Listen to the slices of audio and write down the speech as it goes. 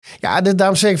Ja,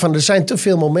 daarom zeg ik van, er zijn te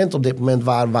veel momenten op dit moment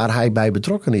waar hij bij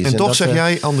betrokken is. En toch zeg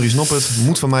jij, Andries Noppert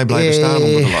moet van mij blijven staan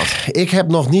onder de lat. Ik heb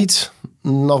nog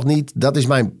niet, dat is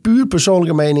mijn puur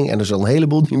persoonlijke mening. En er zullen een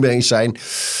heleboel niet mee eens zijn.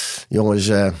 Jongens,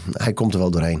 hij komt er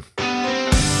wel doorheen.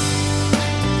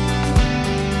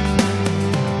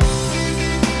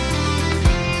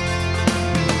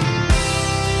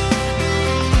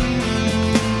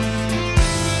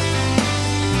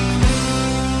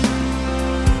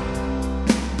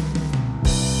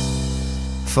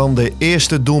 Van de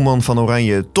eerste doelman van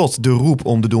Oranje tot de roep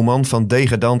om de doelman van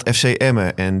degradant FC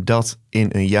Emmen. En dat in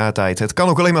een jaar tijd. Het kan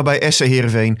ook alleen maar bij SC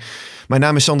Heerenveen. Mijn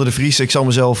naam is Sander de Vries. Ik zal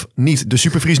mezelf niet de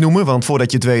Supervries noemen. Want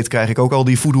voordat je het weet krijg ik ook al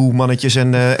die voodoo-mannetjes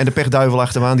en de pechduivel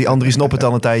achter me aan. Die Andries Noppert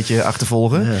al een tijdje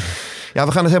achtervolgen. Ja,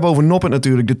 we gaan het hebben over Noppert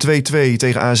natuurlijk. De 2-2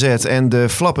 tegen AZ. En de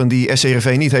flappen die SC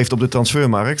Heerenveen niet heeft op de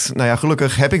transfermarkt. Nou ja,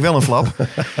 gelukkig heb ik wel een flap.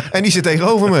 En die zit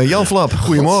tegenover me. Jan Flap,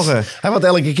 goedemorgen. Hij wordt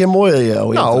elke keer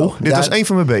mooier. Dit was één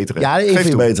van mijn betere. Ja, één van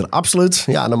je betere. Absoluut.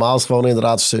 Ja, normaal is het gewoon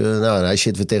inderdaad... hij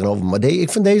zit weer tegenover me. Maar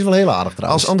ik vind deze wel heel aardig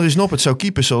trouwens. Als Andries Noppert zou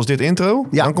keepen zoals dit intro,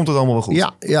 dan komt het allemaal wel goed.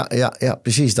 Ja,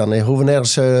 precies. Dan hoeven we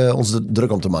nergens ons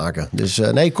druk om te maken. Dus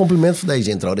compliment voor deze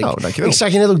intro. Dankjewel. Ik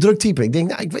zag je net ook druk typen. Ik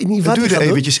denk, ik weet niet wat. Het duurde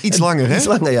eventjes iets langer, hè? Iets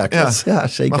langer, ja. Ja,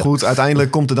 zeker. Maar goed,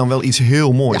 uiteindelijk komt er dan wel iets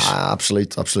heel moois. Ja,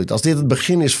 absoluut. Als dit het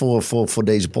begin is voor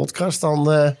deze podcast, dan...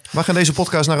 We gaan deze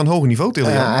podcast naar een hoger niveau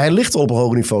tillen. Hij ligt al op een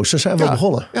hoger niveau. Zo zijn we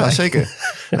begonnen. Ja, zeker.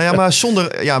 Nou ja, maar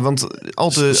zonder... Ja, want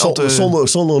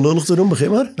zonder lullig te doen,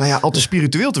 begin maar. Nou ja, al te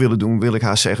spiritueel te willen doen, wil ik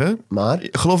haast zeggen. Maar?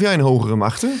 Geloof jij in hogere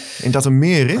machten? In dat er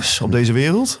meer is op deze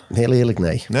wereld? Heel eerlijk,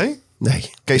 nee. Nee? Nee.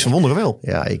 Kees van Wonderen wel?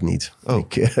 Ja, ik niet. Oh.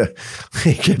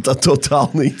 Ik heb dat totaal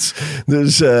niet.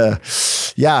 Dus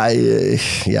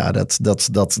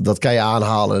dat kan je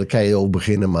aanhalen. Dat kan je ook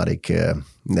beginnen. Maar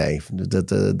nee,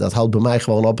 dat houdt bij mij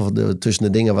gewoon op tussen de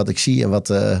dingen wat ik zie en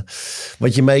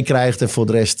wat je meekrijgt. En voor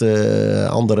de rest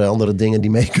andere dingen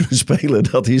die mee kunnen spelen.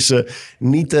 Dat is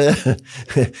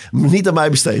niet aan mij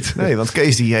besteed. Nee, want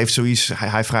Kees die heeft zoiets...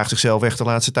 Hij vraagt zichzelf echt de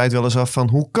laatste tijd wel eens af van...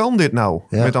 Hoe kan dit nou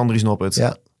met Andries Noppert?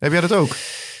 Ja. Heb jij dat ook?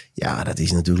 Ja, dat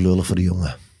is natuurlijk lullig voor de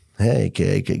jongen.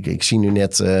 Ik zie nu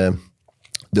net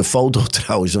de foto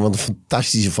trouwens. Want een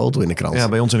fantastische foto in de krant. Ja,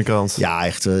 bij ons in de krant. Ja,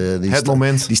 echt. Het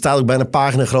moment. Die staat ook bijna een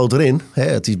pagina groter in.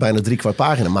 Het is bijna 3/4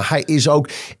 pagina. Maar hij is ook...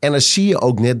 En dan zie je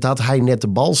ook net dat hij net de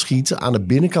bal schiet aan de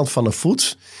binnenkant van de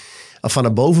voet... Van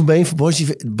het bovenbeen van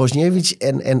Bosniewicz.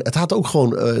 En het had ook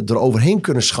gewoon eroverheen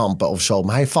kunnen schampen of zo.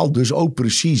 Maar hij valt dus ook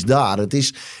precies daar. Het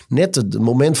is net het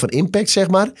moment van impact, zeg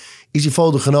maar. Is die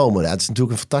foto genomen. Ja, het is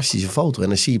natuurlijk een fantastische foto. En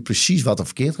dan zie je precies wat er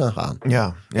verkeerd kan gaan.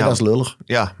 Ja. En dat is lullig.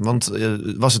 Ja, want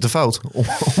was het een fout? Om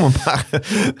een paar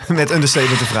met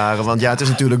understatement te vragen. Want ja, het is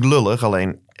natuurlijk lullig.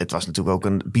 Alleen, het was natuurlijk ook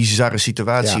een bizarre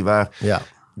situatie waar... Ja.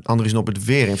 Andries Noppert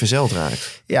weer in verzeild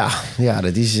raakt. Ja,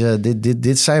 dat is,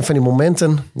 dit zijn van die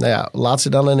momenten. Nou ja, laat ze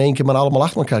dan in één keer maar allemaal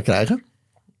achter elkaar krijgen.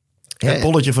 Het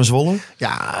polletje van Zwolle.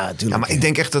 Ja, natuurlijk. Ja, maar ik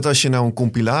denk echt dat als je nou een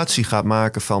compilatie gaat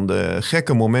maken van de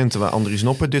gekke momenten waar Andries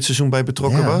Noppert dit seizoen bij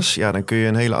betrokken was. Ja, dan kun je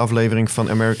een hele aflevering van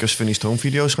America's Funniest Home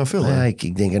Video's gaan vullen. Ja,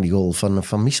 ik denk aan die goal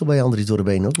van Michel bij Andries door de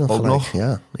been ook nog. Ook gelijk. Nog?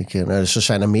 Ja, ze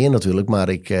zijn er meer natuurlijk, maar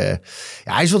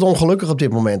hij is wat ongelukkig op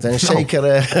dit moment. En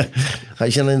zeker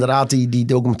als je dan inderdaad die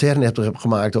documentaire hebt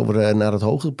gemaakt over naar het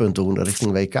hoogtepunt toe,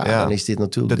 richting WK, dan is dit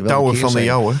natuurlijk de touwen van de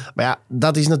jouwe. Maar ja,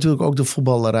 dat is natuurlijk ook de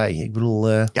voetballerij. Ik bedoel...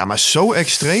 ja, maar zo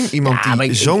extreem. Iemand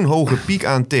die zo'n hoge piek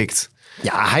aantikt.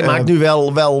 Ja, hij maakt nu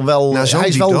wel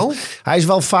hij is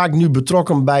wel vaak nu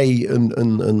betrokken bij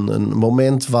een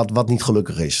moment wat niet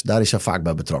gelukkig is. Daar is hij vaak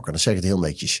bij betrokken. Dan zeg ik het heel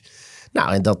netjes.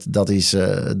 Nou, en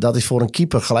dat is voor een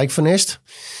keeper gelijk vernest.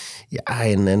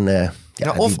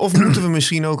 Ja, of moeten we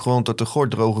misschien ook gewoon tot de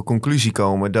gorddroge conclusie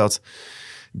komen dat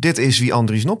dit is wie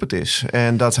Andries Noppert is.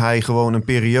 En dat hij gewoon een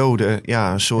periode,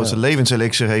 een soort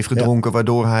levenselixer heeft gedronken,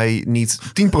 waardoor hij niet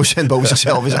 10% boven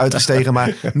zichzelf is uitgestegen,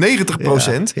 maar 90%.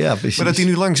 Ja, maar dat hij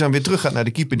nu langzaam weer terug gaat naar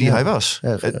de keeper die hij was.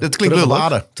 Dat klinkt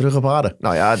lullig. Terug op aarde.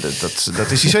 Nou ja,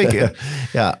 dat is hij zeker.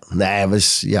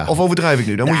 Of overdrijf ik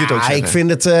nu? Dan moet je het ook zeggen. Ik vind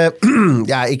het...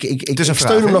 ik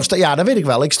steun hem nog steeds. Ja, dat weet ik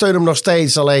wel. Ik steun hem nog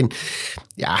steeds. Alleen...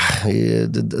 Ja,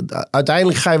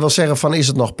 uiteindelijk ga je wel zeggen van is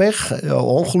het nog pech,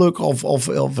 ongeluk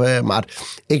maar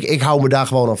ik hou me daar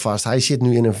gewoon aan vast. Hij zit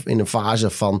nu in een fase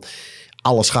van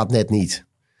alles gaat net niet.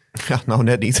 Ja, nou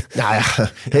net niet. Nou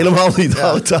ja, helemaal niet.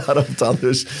 Daarop dan.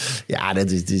 Dus ja,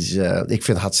 ik vind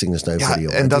het hartstikke sneu voor die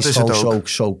jongen. En dat is het ook.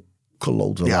 Zo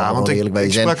kloot. Ja, want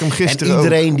ik sprak hem gisteren en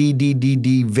iedereen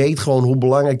die weet gewoon hoe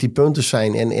belangrijk die punten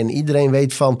zijn. En iedereen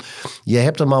weet van, je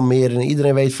hebt er maar meer. En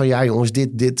iedereen weet van, ja jongens,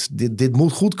 dit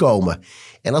moet goed komen.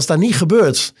 En als dat niet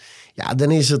gebeurt, Ja,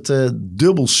 dan is het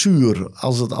dubbel zuur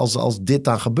als dit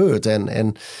dan gebeurt.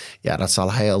 En ja, dat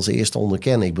zal hij als eerste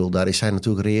onderkennen. Ik bedoel, daar is hij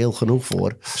natuurlijk reëel genoeg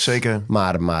voor. Zeker.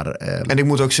 Maar en ik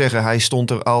moet ook zeggen, hij stond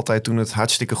er altijd toen het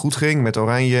hartstikke goed ging met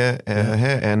Oranje.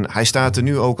 En hij staat er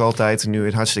nu ook altijd, nu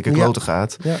het hartstikke kloten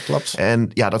gaat. Ja, klopt. En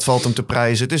ja, dat valt hem te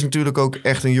prijzen. Het is natuurlijk ook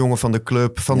echt een jongen van de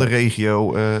club, van de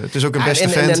regio. Het is ook een beste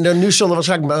vent. En nu zullen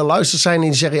waarschijnlijk luisteraars zijn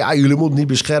die zeggen... ja, jullie moeten niet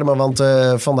beschermen, want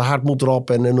Van der Hart moet erop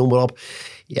en noem maar op.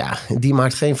 Ja, die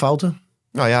maakt geen fouten.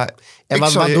 Nou ja, en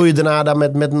wat doe je daarna dan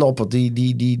met Noppert?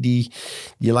 Die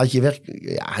laat je weg.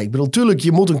 Ja, ik bedoel, natuurlijk,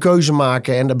 je moet een keuze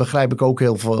maken. En dat begrijp ik ook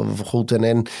heel goed.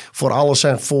 En voor alles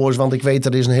zijn voor's. Want ik weet,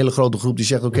 er is een hele grote groep die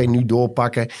zegt... oké, nu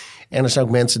doorpakken. En er zijn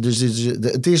ook mensen... Dus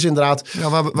het is inderdaad...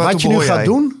 Ja, wat je nu gaat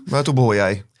doen... Waartoe behoor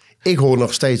jij? Ik hoor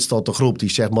nog steeds tot de groep die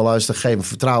zegt... maar luister, geef hem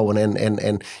vertrouwen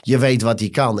en je weet wat hij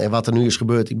kan. En wat er nu is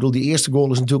gebeurd. Ik bedoel, die eerste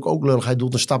goal is natuurlijk ook lullig. Hij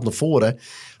doet een stap naar voren.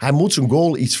 Hij moet zijn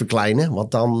goal iets verkleinen.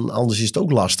 Want anders is het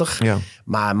ook lastig. Ja.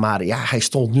 Maar ja, hij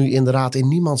stond nu inderdaad in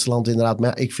niemands land. Inderdaad.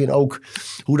 Maar ik vind ook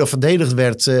hoe dat verdedigd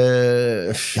werd...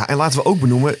 Ja, en laten we ook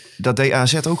benoemen... dat deed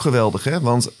AZ ook geweldig. Hè?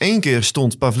 Want 1 keer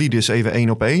stond Pavlidis even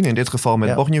 1-op-1. In dit geval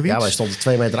met Bogniewicz. Ja, hij stond er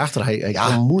 2 meter achter. Hij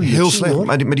kon moeilijk heel zien, slecht. Hoor.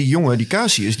 Maar die jongen, die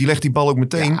Casius, die legt die bal ook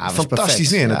meteen fantastisch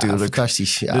neer natuurlijk.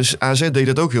 Fantastisch, ja. Dus AZ deed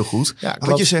dat ook heel goed. Ja,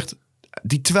 wat je zegt,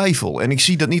 die twijfel. En ik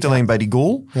zie dat niet alleen bij die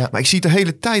goal. Ja. Maar ik zie het de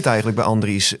hele tijd eigenlijk bij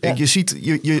Andries. Ja.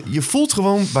 Je voelt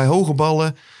gewoon bij hoge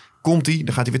ballen... Komt hij,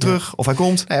 dan gaat hij weer terug. Of hij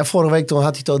komt. Ja, vorige week toen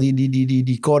had hij toch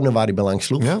die corner waar hij belang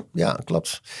sloeg. Ja,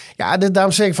 klopt. Ja,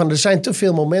 daarom zeg ik van, er zijn te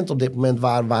veel momenten op dit moment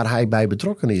waar hij bij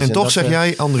betrokken is. En toch zeg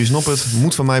jij, Andries Noppert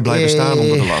moet van mij blijven staan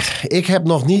onder de lat. Ik heb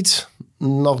nog niet.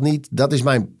 Dat is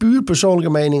mijn puur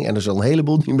persoonlijke mening. En er zullen een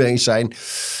heleboel niet mee eens zijn.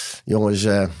 Jongens,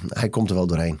 hij komt er wel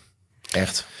doorheen.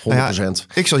 Echt, 100%. Nou ja,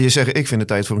 ik zal je zeggen, ik vind het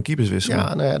tijd voor een keeperswissel.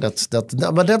 Ja, nou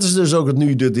ja, maar dat is dus ook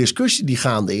nu de discussie die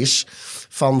gaande is.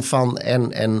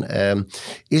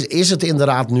 Is het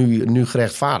inderdaad nu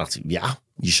gerechtvaardigd? Ja,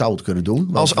 je zou het kunnen doen.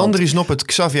 Als Andries Noppert,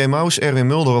 Xavier Maus, Erwin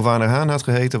Mulder of Warner Haan had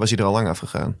geheten... was hij er al lang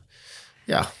afgegaan.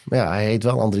 Ja, maar ja, hij heet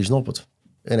wel Andries Noppert.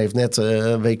 En heeft net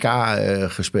WK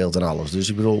gespeeld en alles. Dus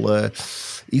ik bedoel,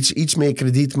 iets meer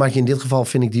krediet mag je in dit geval,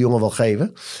 vind ik, die jongen wel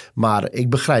geven. Maar ik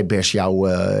begrijp best jou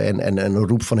en een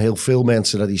roep van heel veel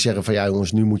mensen... dat die zeggen van, ja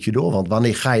jongens, nu moet je door. Want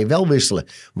wanneer ga je wel wisselen?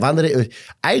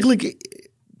 Eigenlijk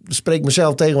spreek ik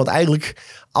mezelf tegen, want eigenlijk...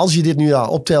 als je dit nu al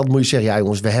optelt, moet je zeggen... ja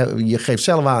jongens, je geeft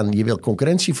zelf aan, je wilt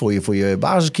concurrentie voor je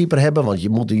basiskeeper hebben... want je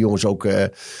moet de jongens ook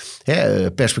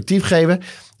perspectief geven.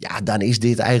 Ja, dan is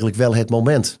dit eigenlijk wel het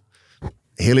moment...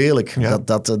 Heel eerlijk. Ja.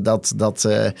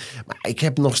 Maar ik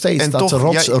heb nog steeds en dat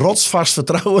toch, rotsvast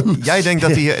vertrouwen. Jij denkt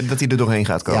dat hij er doorheen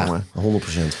gaat komen? Ja,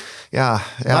 100%. Ja.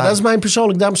 Maar dat is mijn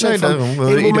persoonlijk. Daarom zeg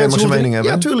iedereen mag zijn mening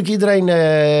hebben. Ja, natuurlijk. Iedereen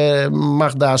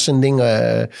mag daar zijn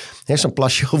dingen, zijn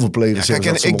plasje over plegen. Ja,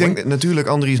 kijk, ik denk natuurlijk,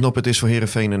 Andries Noppert is voor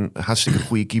Heerenveen een hartstikke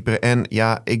goede keeper. En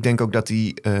ja, ik denk ook dat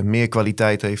hij meer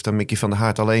kwaliteit heeft dan Mickey van der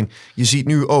Hart. Alleen, je ziet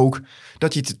nu ook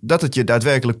dat het je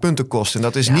daadwerkelijk punten kost. En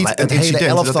dat is niet een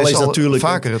incident. Dat is natuurlijk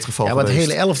vaker het geval maar het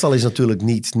hele elftal is natuurlijk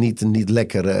niet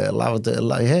lekker.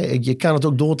 Je kan het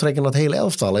ook doortrekken naar het hele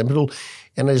elftal. Ik bedoel...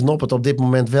 En dan is Noppert op dit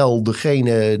moment wel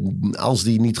degene, als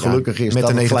die niet gelukkig is... Met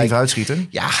een negatief uitschieter.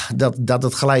 Ja, dat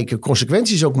het gelijk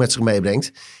consequenties ook met zich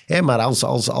meebrengt. Maar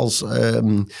als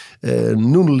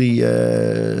Noeneli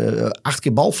 8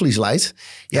 keer balverlies leidt...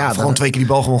 Ja, gewoon 2 keer die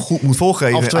bal gewoon goed moet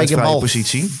volgeven. Of 2 keer bal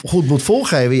positie. Goed moet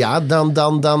volgeven, ja.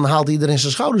 Dan haalt iedereen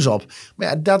zijn schouders op. Maar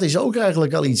ja, dat is ook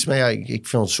eigenlijk al iets. Maar ja, ik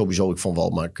vind het sowieso, ik vond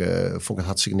het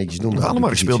hartstikke netjes doen.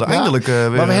 Allemaal speelde eindelijk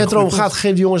weer. Maar we het erover gaat,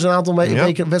 geef die jongens een aantal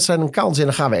weken wedstrijden een kans. En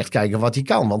dan gaan we echt kijken wat hij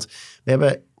kan. Want we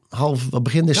hebben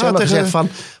begin december gezegd van...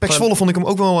 Pek Zwolle vond ik hem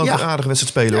ook wel een aardige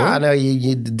wedstrijd spelen, hoor. Ja,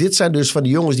 nou, dit zijn dus van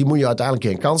die jongens, die moet je uiteindelijk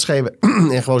een kans geven.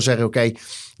 En gewoon zeggen, oké...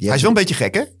 Hij is wel een beetje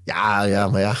gek, hè? Ja,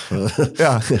 maar ja.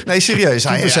 Nee, serieus.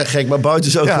 Hij is gek, maar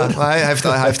buiten zo. Ja, maar hij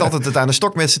heeft altijd het aan de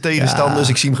stok met zijn tegenstanders.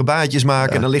 Ik zie hem gebaartjes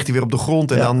maken en dan ligt hij weer op de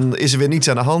grond. En dan is er weer niets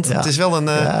aan de hand. Ja.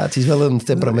 Het is wel een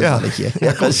temperamentmannetje.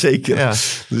 Ja, zeker. Ja.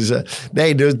 Dus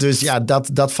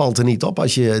dat valt er niet op.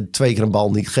 Als je 2 keer een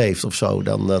bal niet geeft of zo,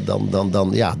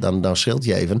 dan scheelt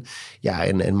je even. Ja,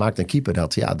 en maakt een keeper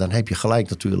dat. Ja, dan heb je gelijk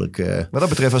natuurlijk. Wat dat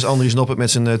betreft was Andries Noppert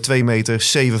met zijn 2 meter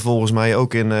 7 volgens mij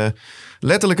ook in...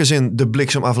 letterlijke zin de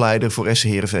bliksemafleider voor SC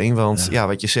Heerenveen. Want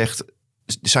wat je zegt,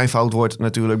 zijn fout wordt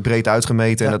natuurlijk breed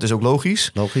uitgemeten. En dat is ook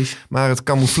logisch. Maar het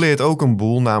camoufleert ook een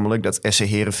boel. Namelijk dat SC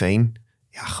Heerenveen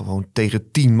gewoon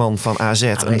tegen 10 man van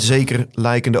AZ een zeker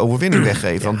lijkende overwinning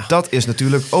weggeven. Want dat is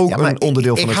natuurlijk ook een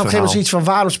onderdeel van het verhaal. Ik had geen zoiets van,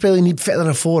 waarom speel je niet verder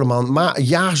naar voren, man? Maar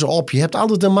jaag ze op. Je hebt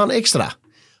altijd een man extra.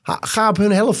 Ga op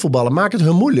hun helft voetballen. Maak het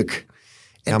hun moeilijk.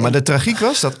 Ja, maar de tragiek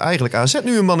was dat eigenlijk AZ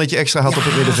nu een mannetje extra had op het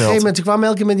Op een middenveld. gegeven moment kwamen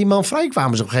elke keer met die man vrij,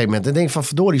 kwamen ze op een gegeven moment. En denk van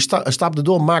verdorie, stap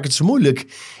erdoor, maak het zo moeilijk.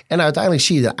 En uiteindelijk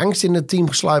zie je de angst in het team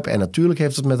gesluipen. En natuurlijk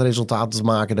heeft het met resultaten te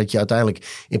maken dat je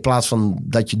uiteindelijk, in plaats van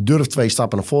dat je durft 2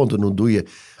 stappen naar voren te doen, doe je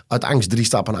uit angst 3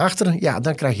 stappen naar achteren. Ja,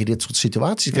 dan krijg je dit soort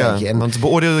situaties. Want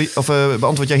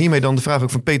beantwoord jij hiermee dan de vraag ook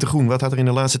van Peter Groen. Wat had er in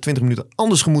de laatste 20 minuten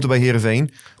anders gemoeten bij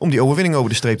Heerenveen om die overwinning over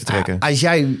de streep te trekken? Als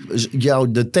jij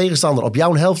de tegenstander op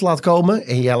jouw helft laat komen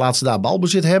en jij laat ze daar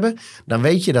balbezit hebben, dan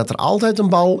weet je dat er altijd een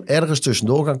bal ergens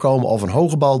tussendoor kan komen of een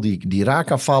hoge bal die raak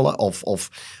kan vallen of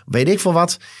weet ik veel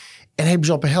wat. En hebben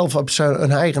ze op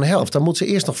hun eigen helft. Dan moeten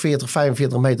ze eerst nog 40,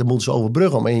 45 meter moeten ze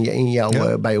overbruggen om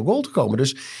bij je goal te komen.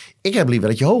 Dus ik heb liever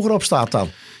dat je hoger op staat dan.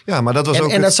 Ja, maar dat was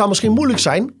ook... En dat zal misschien moeilijk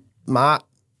zijn, maar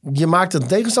je maakt het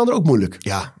tegenstander ook moeilijk.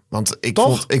 Ja, want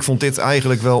ik vond dit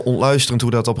eigenlijk wel onluisterend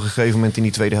hoe dat op een gegeven moment in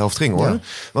die tweede helft ging, hoor. Ja.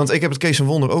 Want ik heb het Kees van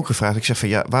Wonder ook gevraagd. Ik zeg van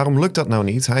ja, waarom lukt dat nou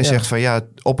niet? Hij zegt van ja,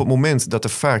 op het moment dat de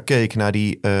VAR keek naar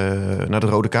de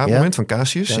rode kaartmoment van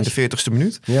Casius in de 40ste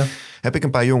minuut, heb ik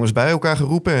een paar jongens bij elkaar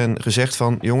geroepen en gezegd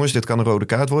van jongens, dit kan een rode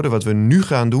kaart worden. Wat we nu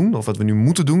gaan doen, of wat we nu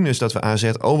moeten doen, is dat we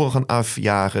AZ overal gaan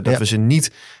afjagen. Dat we ze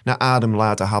niet naar adem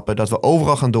laten happen. Dat we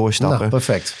overal gaan doorstappen. Nou,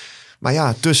 perfect. Maar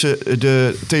ja, tussen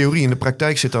de theorie en de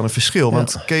praktijk zit dan een verschil.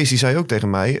 Want Kees die zei ook tegen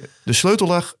mij, de sleutel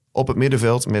lag op het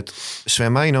middenveld met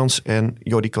Sven Meijnans en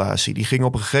Jordi Klaasie. Die gingen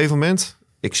op een gegeven moment,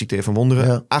 ik citeer Van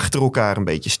Wonderen, achter elkaar een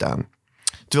beetje staan.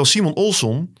 Terwijl Simon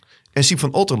Olsson en Siep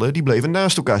van Otterle, die bleven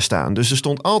naast elkaar staan. Dus er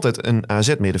stond altijd een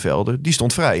AZ-middenvelder, die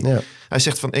stond vrij. Ja. Hij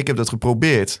zegt van, ik heb dat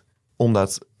geprobeerd om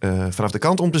dat vanaf de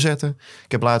kant om te zetten.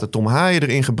 Ik heb later Tom Haaien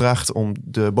erin gebracht om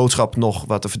de boodschap nog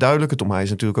wat te verduidelijken. Tom Haaien is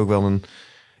natuurlijk ook wel een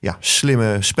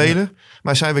slimme speler. Ja.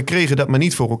 Maar we kregen dat maar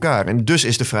niet voor elkaar. En dus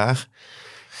is de vraag,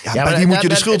 bij wie moet je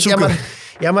de schuld zoeken?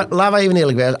 Maar laten we even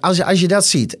eerlijk zijn. Als je dat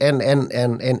ziet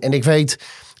en ik weet,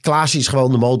 Klaas is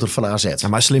gewoon de motor van AZ. Ja,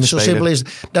 maar slimme zo speler. Simpel is het.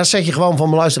 Dan zeg je gewoon van,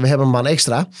 luister, we hebben een man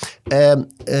extra.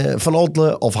 Van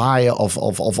Otterle of Haaien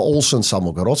of Olsen, zal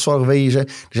ook een rotzorg wezen.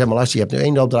 Dus zeg maar, luister, je hebt nu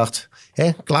 1 opdracht.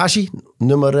 Klaasje,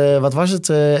 nummer, wat was het?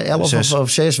 11 of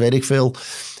 6, weet ik veel.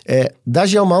 Dat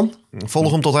is jouw man.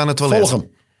 Volg hem tot aan het toilet. Volg hem.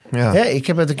 Ja. Ik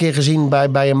heb het een keer gezien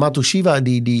bij een Matusiwa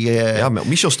met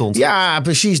Michel stond. Ja,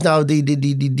 precies. Nou,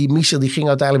 die Michel die ging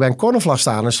uiteindelijk bij een cornervlag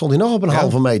staan en stond hij nog op een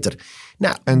halve meter.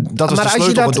 Nou, en dat was de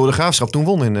sleutel wat door de Graafschap toen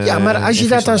won. Maar als je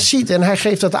dat dan ziet en hij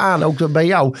geeft dat aan, ook bij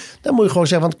jou, dan moet je gewoon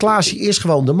zeggen, want Klaasje is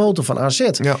gewoon de motor van AZ.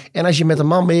 Ja. En als je met een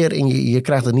man meer en je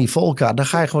krijgt het niet voor elkaar, dan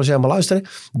ga je gewoon zeggen, maar luisteren,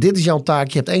 dit is jouw taak.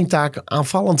 Je hebt 1 taak,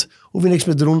 aanvallend, hoef je niks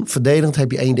meer te doen. Verdedigend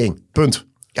heb je 1 ding. Punt.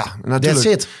 Ja,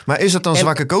 natuurlijk. Maar is dat dan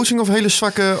zwakke coaching of hele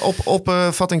zwakke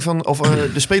opvatting van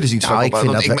de spelers die het zwak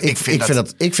op?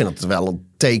 Ik vind het wel een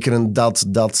teken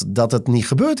dat het niet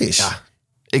gebeurd is. Ja.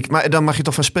 Maar dan mag je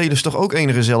toch van spelers toch ook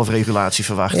enige zelfregulatie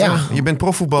verwachten? Ja. Je bent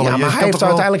profvoetballer. Ja, maar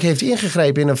uiteindelijk heeft hij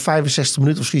ingegrepen in een 65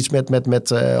 minuten of zoiets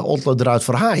met Otlo eruit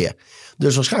voor Haaien.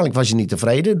 Dus waarschijnlijk was je niet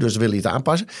tevreden, dus wil je het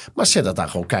aanpassen. Maar zet dat dan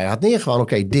gewoon keihard neer. Gewoon,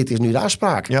 oké, dit is nu de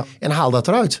afspraak. Ja. En haal dat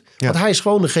eruit. Ja. Want hij is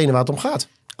gewoon degene waar het om gaat.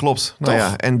 Klopt. Nou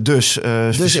ja, en dus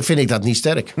vind ik dat niet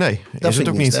sterk. Nee, dat is het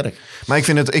ook niet. Sterk. Maar ik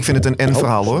vind het een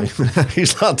en-verhaal, hoor. Je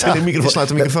slaat de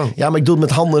microfoon. Ja, maar ik doe het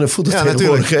met handen en voeten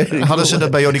natuurlijk. Hadden ze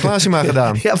dat bij Jordi Klaasie maar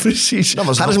gedaan. Ja, precies.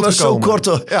 Hadden ze maar zo kort.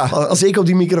 Ja. Als ik op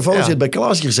die microfoon zit bij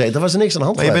Klaasie gezeten, dan was er niks aan de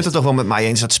hand. Maar je bent het toch wel met mij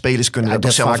eens dat spelers kunnen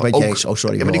dat zelf vaak ook. Oh,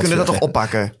 sorry. Ja, maar die kunnen dat toch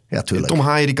oppakken. Ja, tuurlijk. Tom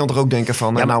Haaien die kan toch ook denken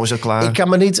van, nou is het klaar. Ik kan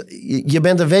me niet. Je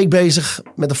bent een week bezig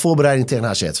met de voorbereiding tegen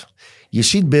AZ. Je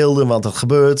ziet beelden, want het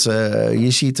gebeurt.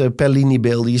 Je ziet per linie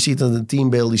beelden. Je ziet een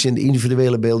teambeelden. Je ziet de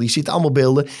individuele beelden. Je ziet allemaal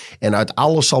beelden. En uit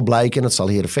alles zal blijken, en dat zal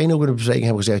Heerenveen ook in de verzekering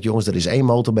hebben gezegd, jongens, er is 1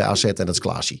 motor bij AZ en dat is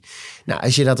Klaasie. Nou,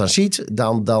 als je dat dan ziet,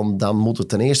 dan moet het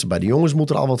ten eerste bij de jongens moet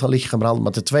er al wat aan lichtje gaan branden.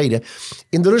 Maar ten tweede,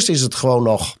 in de rust is het gewoon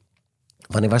nog.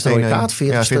 Wanneer was de rode kaart?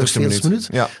 40 minuut.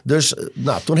 Ja. Dus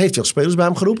toen heeft hij al spelers bij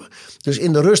hem geroepen. Dus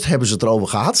in de rust hebben ze het erover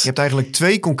gehad. Je hebt eigenlijk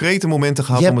 2 concrete momenten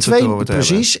gehad om het erover te hebben.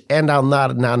 Precies. En dan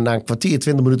na een kwartier,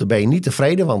 20 minuten ben je niet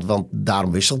tevreden. Want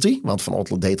daarom wisselt hij. Want Van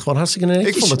Otterle deed gewoon hartstikke netjes.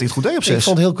 Ik vond dat hij het goed deed op 6. Ik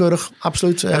vond het heel keurig,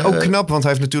 absoluut. En ook knap, want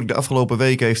hij heeft natuurlijk de afgelopen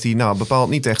weken bepaald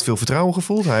niet echt veel vertrouwen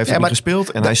gevoeld. Hij heeft niet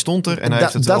gespeeld en hij stond er. En hij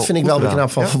heeft het dat vind ik wel weer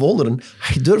knap van Verwonderen.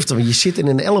 Hij durfde, want je zit in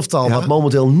een elftal wat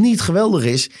momenteel niet geweldig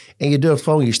is. En je durft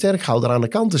gewoon je sterkhouder aan de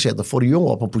kant te zetten voor de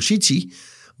jongen op een positie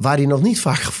waar hij nog niet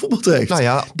vaak gevoetbald heeft. Nou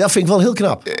ja, dat vind ik wel heel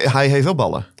knap. Hij heeft wel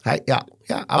ballen. Ja,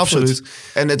 absoluut.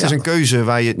 En het is een keuze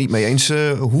waar je het niet mee eens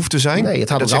hoeft te zijn. Nee, het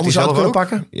had ook anders uit kunnen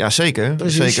pakken. Ja, zeker.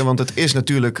 Zeker, want het is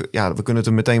natuurlijk, we kunnen het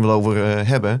er meteen wel over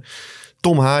hebben.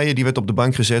 Tom Haaien die werd op de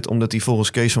bank gezet omdat hij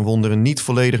volgens Kees van Wonderen niet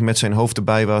volledig met zijn hoofd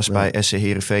erbij was bij SC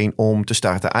Heerenveen om te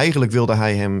starten. Eigenlijk wilde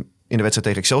hij hem in de wedstrijd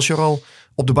tegen Excelsior al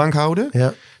op de bank houden.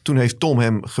 Ja. Toen heeft Tom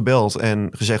hem gebeld en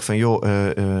gezegd van...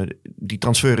 die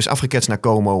transfer is afgeketst naar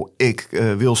Como. Ik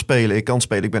wil spelen, ik kan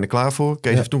spelen, ik ben er klaar voor.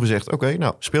 Kees heeft toen gezegd, oké,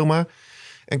 nou, speel maar.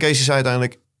 En Kees zei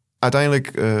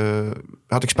uiteindelijk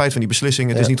had ik spijt van die beslissing.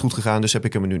 Het is niet goed gegaan, dus heb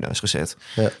ik hem er nu naast gezet.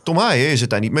 Ja. Tom Haaien is het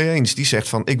daar niet mee eens. Die zegt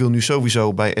van, ik wil nu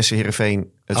sowieso bij SC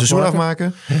Heerenveen het seizoen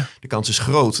afmaken. Ja. De kans is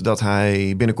groot dat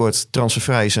hij binnenkort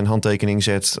transfervrij zijn handtekening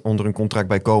zet onder een contract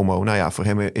bij Como. Nou ja, voor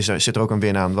hem zit er ook een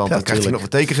win aan, want dan krijgt hij nog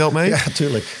wat tekengeld mee. Ja,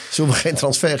 natuurlijk. Ze hoeven geen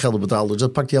transfergelden betalen, dus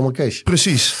dat pakt hij helemaal Kees.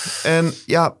 Precies. En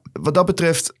ja, wat dat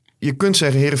betreft... Je kunt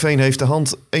zeggen, Heerenveen heeft de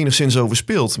hand enigszins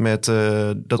overspeeld met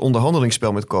dat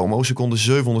onderhandelingsspel met Como. Ze konden €750.000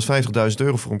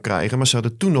 voor hem krijgen, maar ze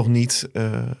hadden toen nog niet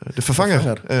de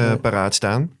vervanger paraat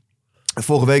staan.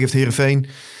 Vorige week heeft Heerenveen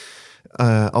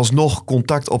alsnog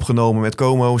contact opgenomen met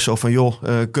Como. Zo van,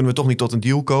 kunnen we toch niet tot een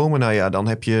deal komen? Nou ja, dan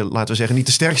heb je, laten we zeggen, niet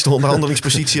de sterkste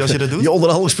onderhandelingspositie als je dat doet. Je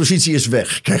onderhandelingspositie is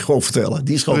weg, kan je gewoon vertellen.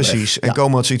 Die is gewoon Precies. weg. En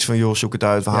Como had zoiets van, zoek het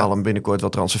uit, we halen hem binnenkort wel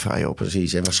transfervrij op.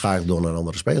 Precies, en we schakelen door naar een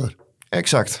andere speler.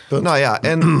 Exact. Punt. Nou ja,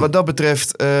 en wat dat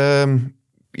betreft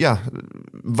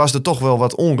was er toch wel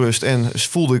wat onrust en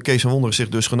voelde Kees van Wonderen zich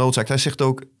dus genoodzaakt. Hij zegt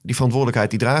ook, die verantwoordelijkheid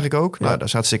die draag ik ook. Ja. Nou, dat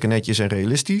is hartstikke netjes en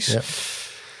realistisch. Ja.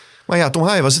 Maar ja, Tom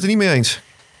Haaien was het er niet mee eens.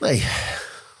 Nee,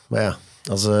 maar ja.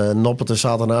 Als Noppert er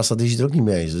zaterdag staat, is hij het er ook niet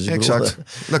mee eens. Dus exact,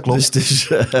 dat klopt. Dus,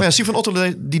 maar ja, Steve van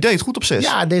Otter, die deed het goed op 6.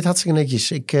 Ja, deed hartstikke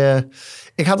netjes.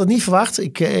 Ik had het niet verwacht.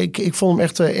 Ik vond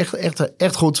hem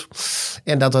echt goed.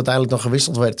 En dat uiteindelijk nog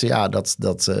gewisseld werd, ja,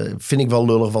 dat vind ik wel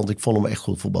lullig, want ik vond hem echt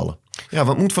goed voetballen. Ja,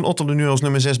 want moet Van Otter er nu als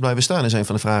nummer 6 blijven staan? Is een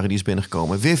van de vragen die is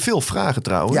binnengekomen. Weer veel vragen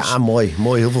trouwens. Ja, mooi,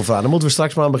 heel veel vragen. Dan moeten we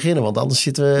straks maar aan beginnen, want anders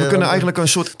zitten we... We kunnen eigenlijk een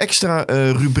soort extra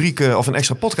rubriek of een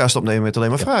extra podcast opnemen met alleen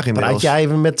maar vragen inmiddels. Praat jij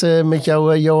even met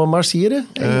jouw Johan Mars hier?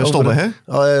 Stoppen, hè?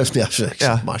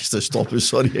 Mars, stoppen,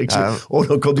 sorry.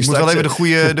 Dan komt ik moet wel even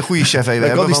de goede chef even hebben.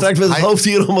 Dan komt hij straks met het hoofd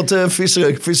hier om het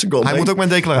vissen komt. Hij moet ook mijn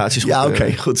declaraties goed. Ja,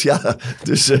 oké, goed. Ja.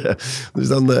 Dus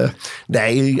dan...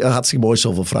 nee, hartstikke mooi,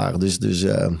 zoveel vragen.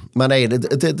 Maar nee,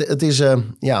 het is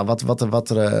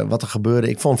wat er gebeurde.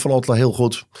 Ik vond Van Otter heel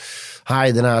goed.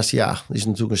 Haaien daarnaast, is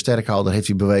natuurlijk een sterkhouder, heeft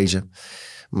hij bewezen.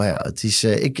 Maar ja, het is,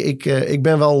 ik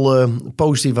ben wel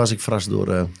positief als ik verrast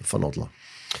door Van Otter.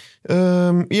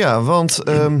 Want...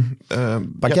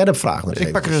 pak jij de vraag nog even?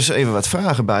 Ik pak er eens even wat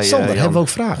vragen bij. Sander, hebben we ook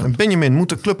vragen? Benjamin, moet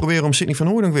de club proberen om Sidney van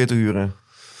Hooijdonk weer te huren?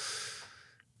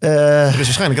 Er is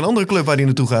waarschijnlijk een andere club waar hij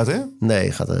naartoe gaat, hè?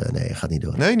 Nee, gaat niet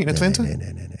door. Nee, niet naar Twente?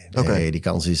 Nee. Nee, die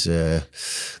kans is,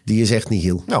 die is echt niet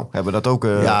heel. Nou, hebben we dat ook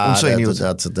ontzenuwd.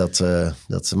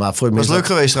 Maar voor was leuk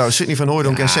geweest trouwens. Sidney van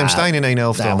Hooijdonk en Sam Stein in één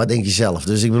elftal. Ja, wat denk je zelf?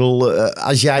 Dus ik bedoel,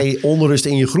 als jij onrust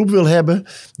in je groep wil hebben,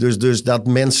 dus dat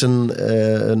mensen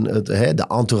de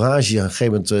entourage een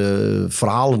gegeven moment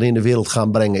verhalen in de wereld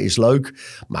gaan brengen, is leuk.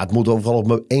 Maar het moet ook wel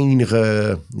op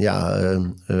enige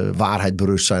waarheid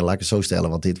berust zijn, laat ik het zo stellen.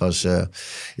 Want dit was,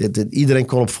 iedereen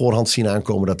kon op voorhand zien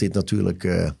aankomen dat dit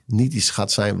natuurlijk niet iets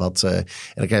gaat zijn wat... en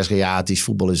dan kan je zeggen, het is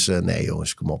voetbal. Nee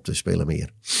jongens, kom op, er spelen meer.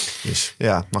 Dus,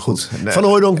 ja, maar goed. Nee. Van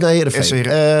Hooijdonk naar Heerenveen.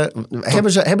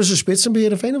 Hebben ze spitsen bij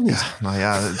Heerenveen of niet? Ja, nou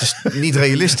ja, het is niet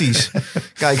realistisch.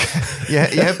 Kijk, je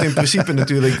hebt in principe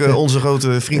natuurlijk onze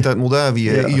grote vriend uit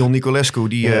Moldavië, Ion Nicolescu,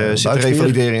 die zit te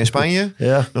revalideren in Spanje.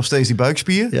 Ja. Nog steeds die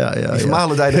buikspier. Die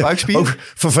vermalendijde buikspier. Ook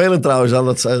vervelend trouwens, dan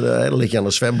lig je aan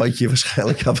een zwembadje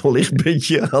waarschijnlijk aan een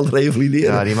lichtbedje aan het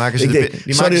revalideren. Ja, die maken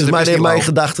ze mijn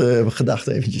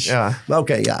gedachte eventjes. Ja. Maar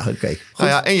oké.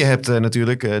 Nou ja, en je hebt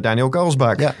natuurlijk Daniel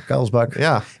Karlsbak. Ja, Karlsbak.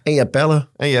 Ja. En je hebt Pelle.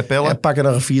 En pak er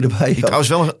nog een 4 erbij. Trouwens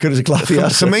wel kunnen ze klaar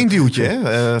een gemeen duwtje,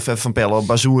 hè? Van Pelle,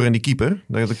 Bazoer en die keeper.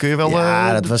 Dat kun je wel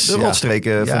dat was, de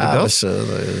rotstreken, vond ik dat.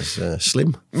 Dat is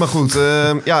slim. Maar goed,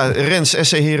 Rens,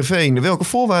 SC Heerenveen. Welke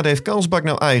voorwaarden heeft Karlsbak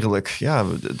nou eigenlijk? Ja,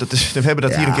 we hebben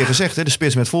dat hier een keer gezegd, hè? De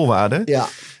spits met voorwaarden. Ja.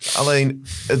 Alleen,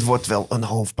 het wordt wel een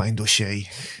hoofdpijndossier.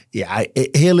 Ja,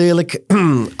 heel eerlijk.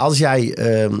 Als jij...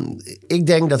 ik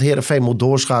denk dat Heerenveen moet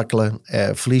doorschakelen.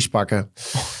 Verlies pakken.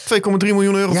 2,3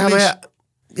 miljoen euro verlies.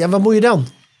 Maar wat moet je dan?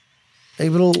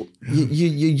 Ik bedoel,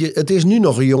 het is nu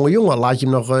nog een jongen. Laat je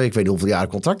hem nog... ik weet niet hoeveel jaar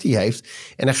contract hij heeft.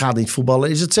 En hij gaat niet voetballen.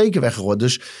 Is het zeker weggegooid.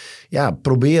 Dus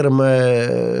probeer hem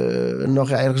nog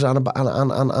ergens aan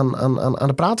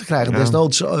de praat te krijgen. Ja.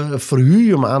 Desnoods verhuur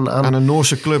je hem aan een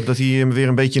Noorse club. Dat hij weer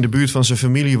een beetje in de buurt van zijn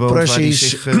familie woont. Precies.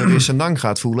 Waar hij zich weer zijn dang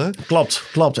gaat voelen.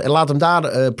 Klopt. En laat hem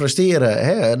daar presteren.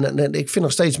 Hè. En ik vind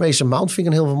nog steeds Mason Mount vind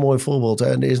ik een heel mooi voorbeeld. Hè.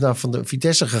 En is naar van de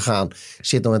Vitesse gegaan.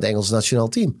 Zit nog in het Engels nationaal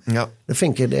team. Ja. Dan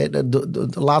vind ik,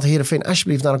 laat Heerenveen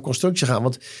alsjeblieft naar een constructie gaan.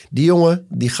 Want die jongen,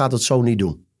 die gaat het zo niet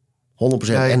doen.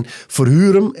 100%. En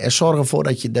verhuur hem en zorg ervoor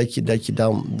dat je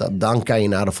dan kan je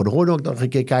naar de Voor de Hooydonk nog een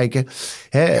keer kijken.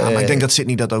 Maar ik denk dat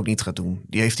Sydney dat ook niet gaat doen.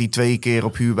 Die heeft 2 keer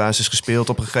op huurbasis gespeeld.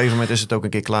 Op een gegeven moment is het ook een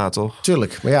keer klaar, toch?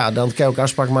 Tuurlijk. Maar ja, dan kan je ook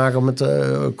afspraak maken om het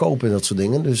kopen en dat soort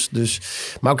dingen. Dus,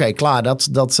 maar oké, klaar. Dat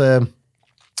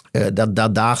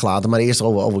dagen later. Maar eerst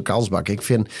over Kalsbak. Ik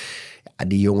vind...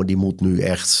 Die jongen die moet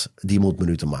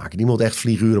minuten maken. Die moet echt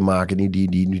vlieguren maken.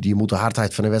 Die moet de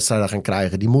hardheid van de wedstrijden gaan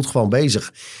krijgen. Die moet gewoon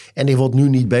bezig. En die wordt nu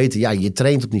niet beter. Ja, je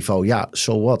traint op niveau. Ja,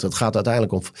 so what? Het gaat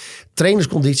uiteindelijk om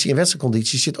trainersconditie en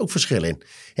wedstrijdconditie zit ook verschil in.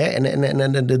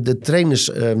 En de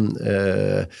trainers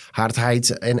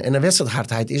hardheid en de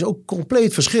wedstrijdhardheid is ook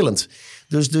compleet verschillend.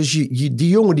 Dus die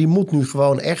jongen die moet nu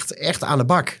gewoon echt aan de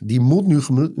bak. Die moet nu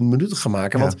minuten gaan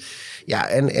maken. Want ja,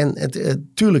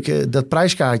 tuurlijk, dat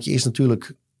prijskaartje is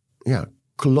natuurlijk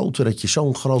kloten dat je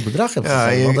zo'n groot bedrag hebt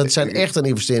gegeven. Want het zijn echt een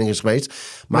investering is geweest.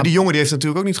 Maar die jongen die heeft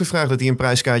natuurlijk ook niet gevraagd dat hij een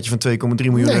prijskaartje van 2,3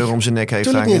 miljoen euro om zijn nek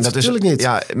heeft hangen. En dat is niet.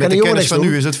 Ja, met de kennis van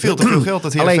nu is het veel te veel geld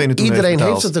dat Heerenveen er toen iedereen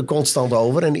heeft het er constant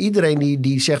over. En iedereen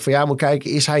die zegt van moet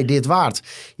kijken, is hij dit waard?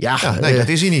 Nee, dat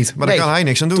is hij niet. Maar daar kan hij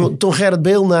niks aan doen. Toen Gerrit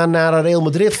Bale naar Real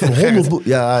Madrid voor 100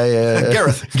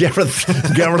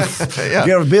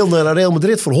 Gerrit Bale naar Real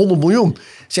Madrid voor 100 miljoen.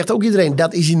 Zegt ook iedereen,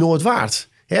 dat is hij nooit waard.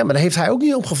 Ja, maar daar heeft hij ook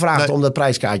niet om gevraagd om dat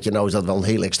prijskaartje. Nou is dat wel een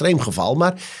heel extreem geval.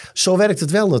 Maar zo werkt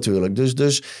het wel natuurlijk.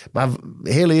 Maar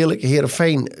heel eerlijk,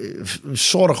 Heerenveen,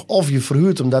 zorg of je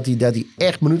verhuurt hem dat hij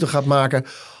echt minuten gaat maken.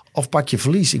 Of pak je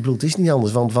verlies. Ik bedoel, het is niet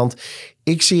anders. Want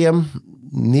ik zie hem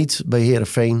niet bij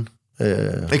Heerenveen.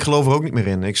 Ik geloof er ook niet meer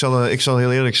in. Ik zal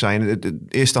heel eerlijk zijn. Het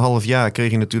eerste half jaar kreeg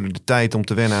hij natuurlijk de tijd om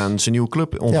te wennen aan zijn nieuwe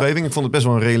clubomgeving. Ja. Ik vond het best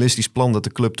wel een realistisch plan dat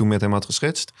de club toen met hem had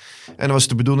geschetst. En dan was het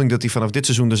de bedoeling dat hij vanaf dit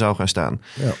seizoen er zou gaan staan.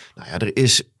 Ja. Nou ja, er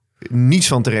is niets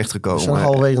van terecht gekomen. We zijn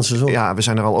halverwege het seizoen. Ja, we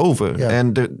zijn er al over. Ja.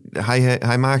 En hij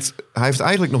heeft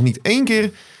eigenlijk nog niet 1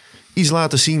 keer iets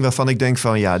laten zien waarvan ik denk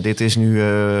van dit is nu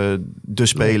de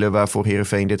speler waarvoor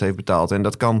Heerenveen dit heeft betaald. En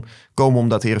dat kan komen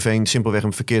omdat Heerenveen simpelweg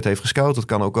hem verkeerd heeft gescout. Dat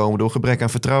kan ook komen door gebrek aan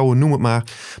vertrouwen, noem het maar.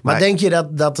 Maar denk je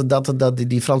dat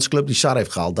die Franse club die Sarr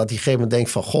heeft gehaald, dat die gegeven moment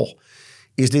denkt van goh,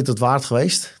 is dit het waard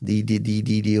geweest?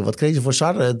 Die wat kreeg ze voor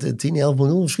Sarr? 10, 11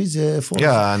 miljoen of zoiets?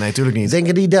 Ja, nee, natuurlijk niet.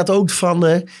 Denken die dat ook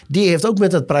van... die heeft ook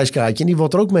met dat prijskaartje en die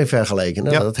wordt er ook mee vergeleken.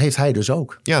 Nou, dat heeft hij dus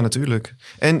ook. Ja, natuurlijk.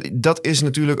 En dat is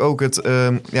natuurlijk ook het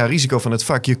risico van het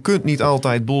vak. Je kunt niet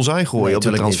altijd bullseye gooien op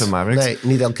de transfermarkt. Nee,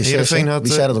 niet elke 6. Wie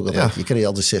zei dat ook altijd? Ja. Je kan niet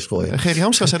altijd 6 gooien. Gerry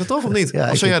Hamstra zei dat toch of niet?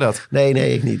 Of zei jij dat?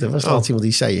 Nee, ik niet. Er was altijd iemand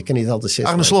die zei, je kan niet altijd 6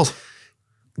 Arne Slot.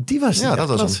 Die was ja, dat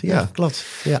was hem. Ja, klopt.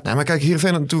 Ja. Nou, maar kijk,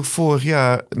 Heerenveen had natuurlijk vorig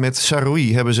jaar met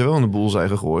Saroui hebben ze wel een boelzij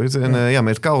gegooid. En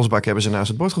met Kalsbak hebben ze naast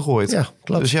het bord gegooid. Ja,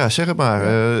 klopt. Dus ja, zeg het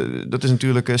maar. Ja. Dat is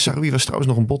natuurlijk... Saroui was trouwens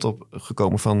nog een bod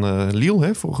opgekomen van Lille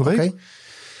vorige week.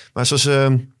 Maar zoals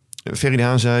Ferry de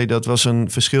Haan zei, dat was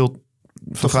een verschil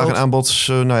van vraag en aanbod.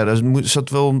 Daar zat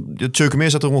wel... Het Tjeukenmeer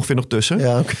zat er ongeveer nog tussen.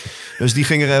 Ja, okay. Dus die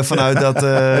ging er vanuit dat...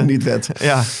 niet wet.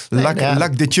 Ja,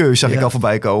 Lac de Thieu zag ik al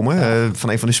voorbij komen. Van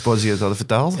een van de sports die het hadden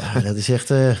vertaald. Ja, dat is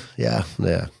echt...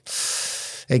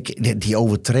 Die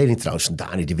overtreding trouwens van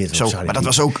Dani de Wit. Maar dat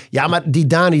was ook... Ja, maar die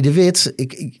Dani de Wit...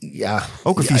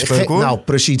 ook een vies peuk, hoor. Nou,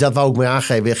 precies, dat wou ik me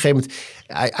aangeven. Op een gegeven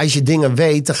moment, als je dingen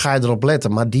weet, dan ga je erop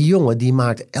letten. Maar die jongen, die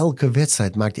maakt elke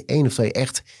wedstrijd... maakt die 1 of 2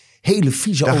 echt... hele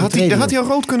vieze overtredingen. Daar had hij al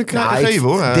rood kunnen geven,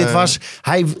 hoor.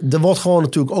 Er wordt gewoon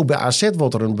natuurlijk ook bij AZ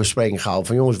wordt er een bespreking gehouden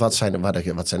van jongens, wat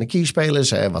zijn de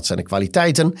keyspelers, wat zijn de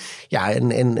kwaliteiten? Ja,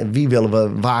 en wie willen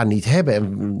we waar niet hebben? En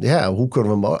hoe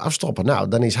kunnen we hem afstoppen? Nou,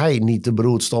 dan is hij niet de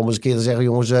beroerdste om eens een keer te zeggen,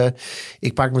 jongens,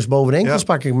 ik pak me eens boven de enkels,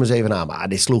 pak ik me eens even aan. Maar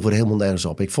dit sloeg er helemaal nergens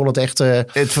op. Ik vond het echt...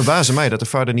 Het verbaasde mij dat de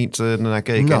vader niet naar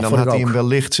keek. En dan had hij hem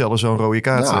wellicht zelfs zo'n rode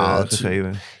kaart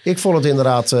gegeven. Ik vond het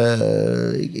inderdaad,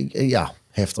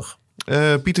 heftig.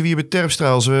 Pieter Wiebe Terpstra,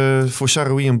 als we voor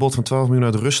Saroui een bod van 12 miljoen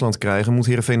uit Rusland krijgen, moet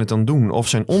Heerenveen het dan doen? Of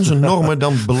zijn onze normen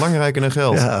dan belangrijker dan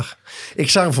geld? Ja, ik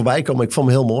zag hem voorbij komen. Ik vond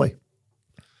hem heel mooi.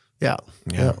 Ja.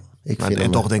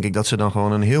 Toch denk ik dat ze dan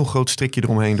gewoon een heel groot strikje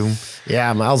eromheen doen.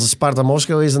 Ja, maar als het Sparta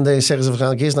Moskou is, dan zeggen ze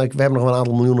waarschijnlijk eerst, we hebben nog wel een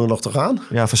aantal miljoenen nog te gaan.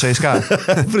 Ja, van CSK.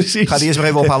 Precies. Ga die eerst maar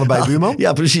even ophalen bij buurman.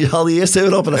 Ja, precies. Haal die eerst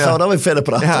even op en dan gaan we dan weer verder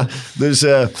praten. Ja. Dus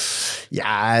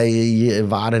je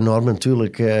waren enorm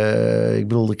natuurlijk. Ik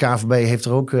bedoel, de KVB heeft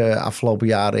er ook afgelopen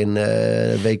jaar in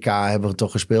WK hebben we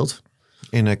toch gespeeld.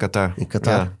 In Qatar. In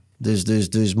Qatar. Ja. Dus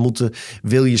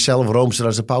wil je zelf roomser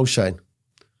als de paus zijn?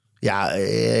 Ja,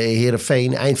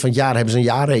 Heerenveen, eind van het jaar hebben ze een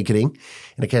jaarrekening.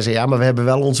 En dan kan je zeggen, ja, maar we hebben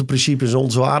wel onze principes en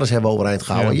onze waarden hebben we overeind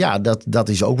gehouden. Ja, dat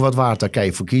is ook wat waard. Daar kan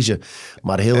je voor kiezen.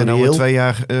 Maar heel en reëel... over 2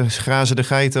 jaar grazen de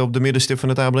geiten op de middenstip van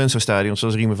het Abelenso-stadion.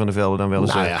 Zoals Riemen van der Velde dan wel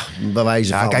eens zegt. Ja, bij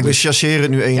wijze van... Kijk, we chasseren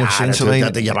het nu enigszins.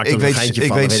 Ja,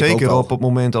 ik weet zeker op het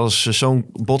moment als ze zo'n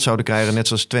bod zouden krijgen, net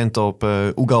zoals Twente op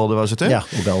Ugalde was het, hè? Ja,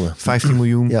 Ugalde. 15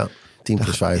 miljoen. Ja, 10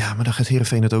 plus 5. Ja, maar dan gaat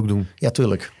Heerenveen het ook doen. Ja,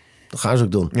 tuurlijk. Dat gaan ze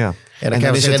ook doen. Ja. En dan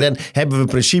kan je zeggen, dan hebben we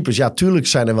principes. Ja, tuurlijk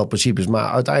zijn er wel principes.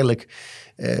 Maar uiteindelijk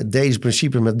deze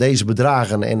principes met deze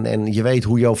bedragen. En je weet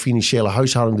hoe jouw financiële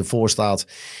huishouding ervoor staat.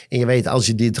 En je weet als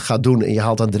je dit gaat doen en je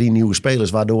haalt dan 3 nieuwe spelers.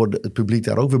 Waardoor het publiek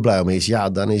daar ook weer blij om is. Ja,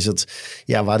 dan is het,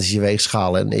 ja, wat is je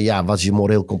weegschaal? En ja, wat is je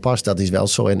moreel kompas? Dat is wel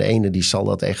zo. En de ene die zal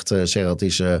dat echt zeggen, het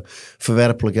is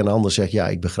verwerpelijk. En de ander zegt, ja,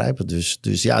 ik begrijp het.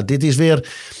 Dus ja, dit is weer...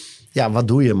 Ja, wat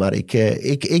doe je? Maar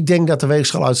ik denk dat de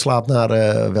weegschaal uitslaat naar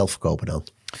wel verkopen dan.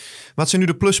 Wat zijn nu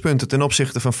de pluspunten ten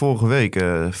opzichte van vorige week?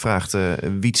 Vraagt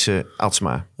Wietse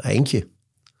Atsma. Eentje.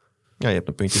 Ja, je hebt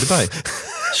een puntje erbij.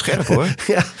 Scherp hoor.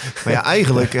 Ja. Maar ja,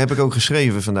 eigenlijk heb ik ook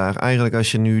geschreven vandaag. Eigenlijk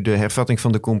als je nu de hervatting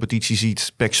van de competitie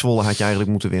ziet. PEC Zwolle had je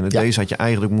eigenlijk moeten winnen. Ja. Deze had je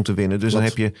eigenlijk moeten winnen. Dus dan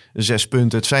heb je 6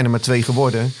 punten. Het zijn er maar 2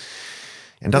 geworden.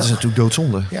 En dat is natuurlijk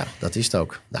doodzonde. Ja, dat is het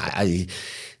ook. Nou,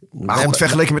 maar goed,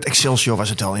 vergeleken met Excelsior was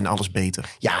het wel in alles beter.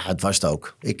 Ja, het was het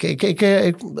ook.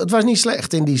 Het was niet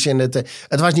slecht in die zin.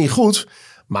 Het was niet goed,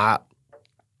 maar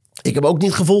ik heb ook niet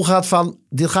het gevoel gehad van,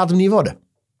 dit gaat hem niet worden.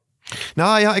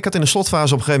 Nou ja, ik had in de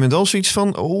slotfase op een gegeven moment wel zoiets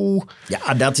van,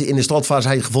 Ja, dat in de slotfase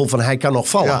had je het gevoel van, hij kan nog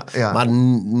vallen. Ja. Maar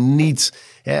niet,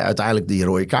 uiteindelijk die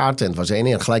rode kaart. En het was 1-1.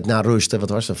 En gelijk na rust, wat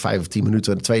was het, 5 of 10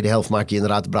 minuten. In de tweede helft maak je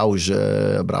inderdaad,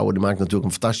 Brouwer die maakt natuurlijk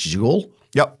een fantastische goal.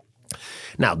 Ja.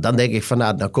 Nou, dan denk ik van,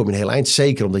 nou kom je een heel eind.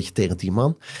 Zeker omdat je tegen 10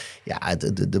 man... Ja,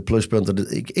 de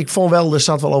pluspunten... Ik vond wel, er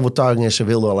zat wel overtuiging en ze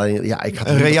wilden alleen... Ja, ik had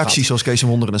een reactie, zoals Kees van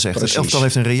Wonderen zegt. Precies. Het elftal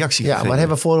heeft een reactie gegeven. Maar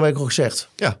hebben we vorige week al gezegd.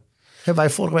 Ja. Hebben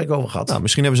wij vorige week over gehad. Nou,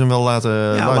 misschien hebben ze hem wel laten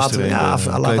luisteren.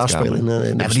 Laten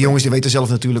afspelen. Maar die jongens die weten zelf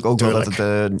natuurlijk ook wel dat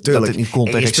het niet kon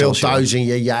tegen Excelsior. Je speelt thuis in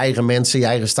je eigen mensen, je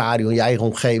eigen stadion, je eigen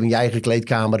omgeving, je eigen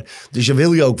kleedkamer. Dus je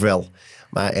wil je ook wel.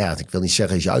 Maar ja, ik wil niet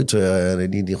zeggen als je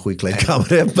niet een goede kleedkamer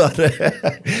hebt. Maar,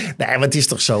 nee, maar het is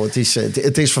toch zo.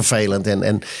 Het is vervelend.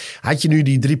 En had je nu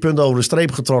die 3 punten over de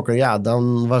streep getrokken... Ja,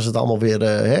 dan was het allemaal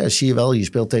weer... zie je wel, je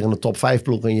speelt tegen een top 5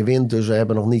 ploeg en je wint. Dus we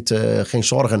hebben nog geen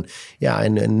zorgen. Ja,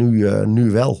 en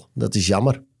nu wel. Dat is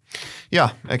jammer.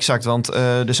 Ja, exact. Want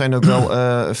er zijn ook wel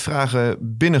vragen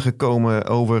binnengekomen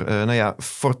over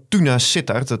Fortuna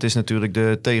Sittard. Dat is natuurlijk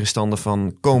de tegenstander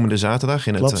van komende zaterdag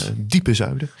in het diepe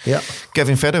zuiden. Ja.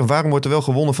 Kevin verder, waarom wordt er wel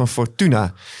gewonnen van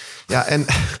Fortuna? Ja, en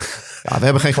ja, we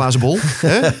hebben geen glazen bol.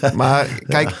 Hè? Maar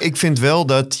kijk, ik vind wel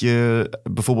dat je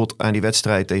bijvoorbeeld aan die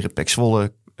wedstrijd tegen PEC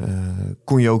Zwolle...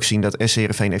 kon je ook zien dat SC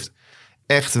Heerenveen heeft...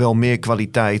 echt wel meer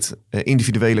kwaliteit,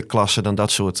 individuele klassen dan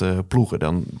dat soort ploegen.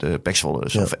 Dan de PEC Zwolle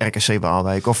of RKC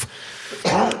Waalwijk of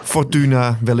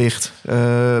Fortuna wellicht.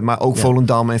 Maar ook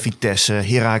Volendam en Vitesse,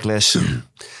 Heracles.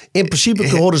 In principe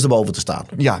horen ze erboven te staan.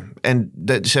 Ja, en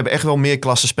ze hebben echt wel meer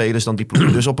klasse spelers dan die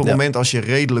ploegen. Dus op het moment als je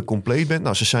redelijk compleet bent...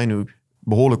 Nou, ze zijn nu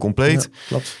behoorlijk compleet. Ja,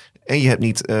 klopt. En je hebt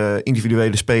niet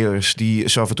individuele spelers die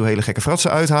zo af en toe hele gekke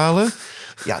fratsen uithalen.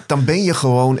 Ja, dan ben je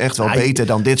gewoon echt wel beter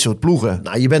dan dit soort ploegen.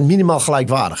 Nou, je bent minimaal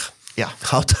gelijkwaardig. Ja.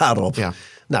 Houd daarop. Ja.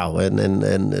 Nou,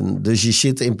 en dus je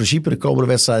zit in principe de komende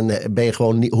wedstrijden ben je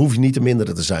gewoon hoef je niet te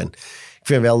minderen te zijn. Ik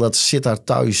vind wel dat Sittard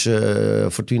thuis,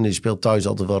 Fortuna die speelt thuis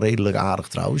altijd wel redelijk aardig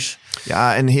trouwens.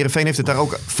 Ja, en Heerenveen heeft het daar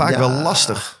ook vaak wel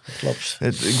lastig. Klopt.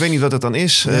 Ik weet niet wat het dan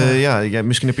is.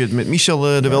 Misschien heb je het met Michel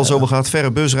er wel zo over gehad.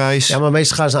 Verre busreis. Ja, maar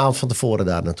meestal gaan ze een avond van tevoren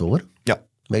daar naartoe hoor. Ja.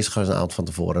 Meestal gaan ze een avond van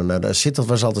tevoren. Nou, Sittard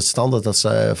was altijd standaard dat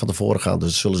ze van tevoren gaan. Dus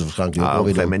dat zullen ze waarschijnlijk ook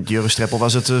weer doen. Met Jurgen Streppel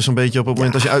was het zo'n beetje op het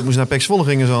moment als je uit moest naar PEC Zwolle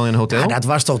gingen ze al in een hotel. Ja, dat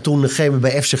was toch toen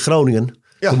bij FC Groningen.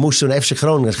 Ja. Toen moesten we naar FC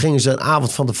Groningen. Gingen ze een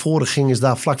avond van tevoren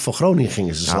daar vlak voor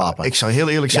Groningen slapen. Ik zou heel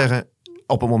eerlijk zeggen...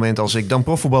 Op het moment als ik dan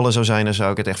profvoetballer zou zijn, dan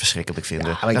zou ik het echt verschrikkelijk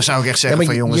vinden. Ja, dan zou ik echt zeggen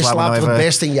van jongens, je slaapt nou even... het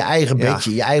beste in je eigen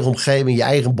bedje, je eigen omgeving, je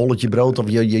eigen bolletje brood of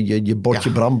je bordje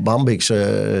Bambix.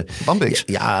 Bambix?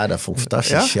 Ja, dat vond ik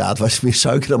fantastisch. Ja, het was meer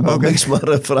suiker dan Bambix,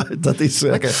 maar vooruit. Dat is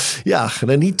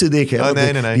niet te dik. Hè,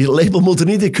 nee. Die label moet er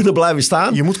niet in kunnen blijven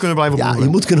staan. Je moet kunnen blijven roeren. Ja, je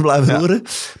moet kunnen blijven roeren.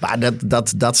 Maar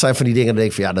dat zijn van die dingen, dan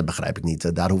denk ik van dat begrijp ik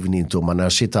niet. Daar hoef je niet naartoe. Maar nou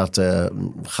zit dat,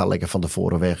 ga lekker van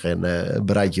tevoren weg en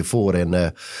bereid je voor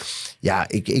en... Ja,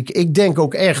 ik denk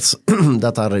ook echt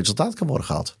dat daar een resultaat kan worden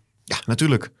gehaald. Ja,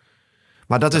 natuurlijk.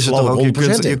 Maar dat is het toch ook.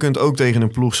 Je kunt ook tegen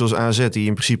een ploeg zoals AZ, die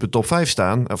in principe top 5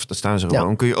 staan, of daar staan ze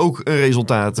gewoon, kun je ook een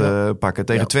resultaat pakken.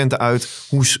 Tegen Twente uit,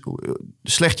 hoe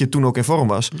slecht je toen ook in vorm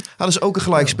was, hadden ze ook een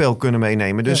gelijkspel kunnen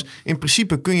meenemen. Dus in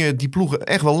principe kun je die ploegen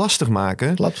echt wel lastig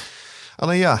maken. Klopt.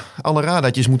 Alleen alle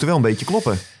radartjes moeten wel een beetje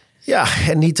kloppen. Ja,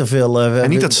 en niet te veel... en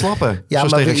niet dat slappen,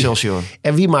 zoals tegen Excelsior.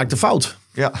 En wie maakt de fout?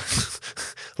 Ja.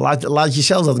 Laat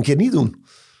jezelf dat een keer niet doen.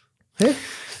 Hè?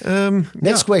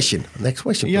 Next question.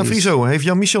 Ja, Friso. Heeft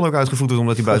Jan-Michel ook uitgevoerd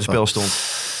omdat hij buitenspel stond?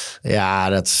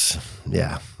 Ja,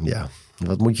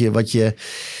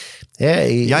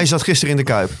 Jij zat gisteren in de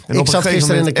Kuip. En op een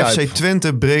gegeven moment FC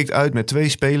Twente breekt uit met 2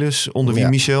 spelers, onder wie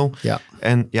Michel. Ja.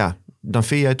 En dan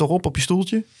veer jij toch op je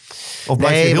stoeltje? Of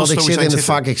blijf je heel want ik zit in het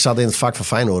zitten? vak. Ik zat in het vak van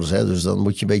Feyenoorders. Hè, dus dan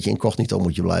moet je een beetje incognito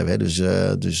blijven. Hè. Dus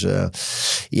het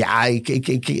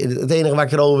enige wat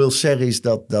ik erover wil zeggen is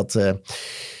dat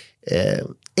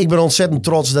ik ben ontzettend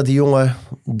trots dat die jongen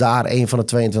daar een van de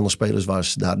 22 spelers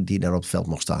was die daar op het veld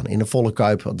mocht staan. In de volle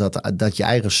Kuip, dat je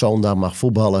eigen zoon daar mag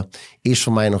voetballen, is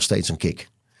voor mij nog steeds een kick.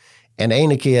 En de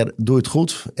ene keer doe je het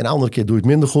goed, en de andere keer doe je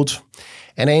het minder goed.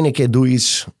 En de ene keer doe je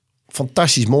iets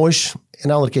fantastisch moois, en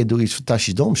de andere keer doe je iets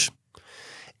fantastisch doms.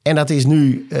 En dat is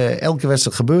nu, elke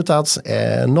wedstrijd gebeurt dat.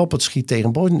 Noppert schiet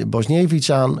tegen Bosnijevic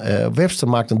aan. Webster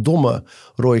maakt een domme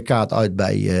rode kaart uit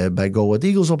bij Go Ahead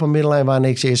Eagles op een middenlijn waar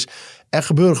niks is. Er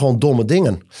gebeuren gewoon domme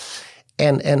dingen.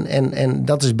 En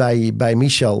dat is bij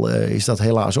Michel is dat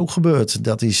helaas ook gebeurd.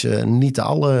 Dat is niet de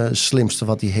allerslimste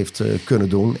wat hij heeft kunnen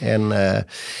doen. En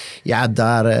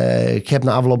ik heb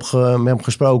na afloop met hem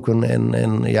gesproken.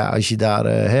 En als je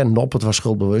daar, Noppert was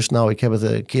schuldbewust. Nou, ik heb het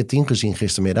een keer 10 gezien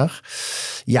gistermiddag.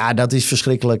 Ja, dat is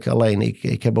verschrikkelijk. Alleen,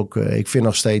 ik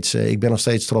ben nog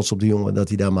steeds trots op de jongen dat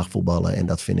hij daar mag voetballen. En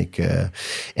dat vind ik...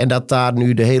 en dat daar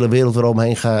nu de hele wereld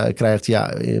eromheen krijgt.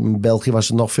 Ja, in België was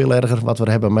het nog veel erger wat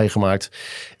we hebben meegemaakt.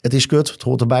 Het is kut, het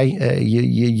hoort erbij.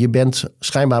 Je bent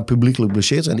schijnbaar publiekelijk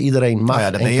bezit. En iedereen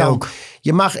mag en kan. Ook.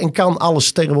 Je mag en kan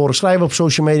alles tegenwoordig schrijven op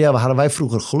social media. Daar hadden wij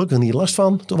vroeger gelukkig niet last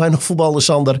van. Toen wij nog voetbalden,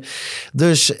 Sander.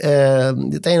 Dus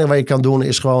het enige wat je kan doen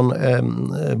is gewoon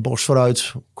borst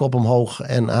vooruit, kop omhoog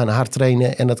en hard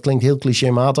trainen. En dat klinkt heel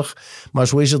clichématig. Maar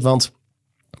zo is het, want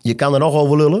je kan er nog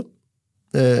over lullen.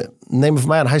 Neem me van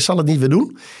mij aan, hij zal het niet weer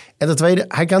doen. En ten tweede,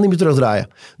 hij kan niet meer terugdraaien.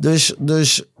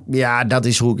 Dus ja, dat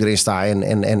is hoe ik erin sta.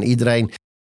 En iedereen...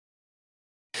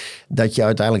 Dat je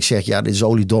uiteindelijk zegt, ja, dit is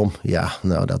oliedom. Ja,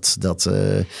 nou,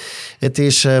 het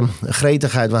is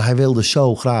gretigheid, maar hij wilde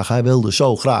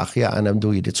zo graag. Ja, en dan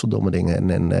doe je dit soort domme dingen.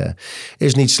 En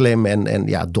is niet slim. En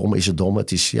ja, dom is het dom.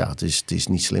 Het is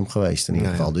niet slim geweest in ieder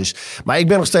geval. Dus, maar ik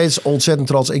ben nog steeds ontzettend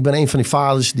trots. Ik ben een van die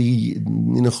vaders die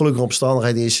in een gelukkige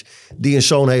omstandigheid is, die een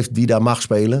zoon heeft die daar mag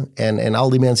spelen. En al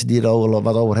die mensen die er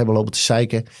wat over hebben lopen te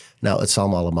zeiken. Nou, het zal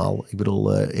me allemaal. Ik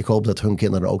bedoel, ik hoop dat hun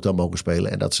kinderen ook dan mogen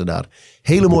spelen. En dat ze daar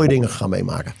hele mooie dingen gaan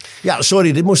meemaken. Ja,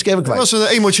 sorry, dit moest ik even kwijt. Dat was een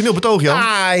emotioneel betoog, Jan.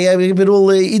 Ik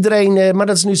bedoel, iedereen... maar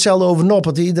dat is nu hetzelfde over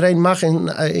Noppert. Iedereen mag...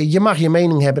 je mag je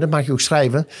mening hebben, dat mag je ook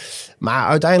schrijven. Maar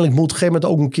uiteindelijk moet op een gegeven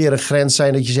moment ook een keer een grens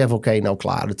zijn... dat je zegt, oké, nou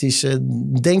klaar. Het is,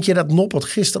 denk je dat Noppert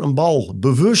gisteren een bal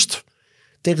bewust...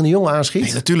 tegen de jongen aanschiet?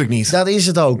 Nee, natuurlijk niet. Dat is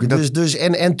het ook.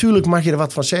 En tuurlijk mag je er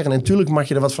wat van zeggen. En tuurlijk mag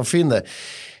je er wat van vinden...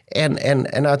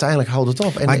 En uiteindelijk houdt het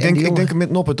op. Maar ik denk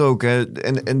met Noppert ook. Hè,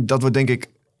 en dat wordt denk ik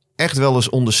echt wel eens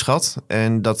onderschat.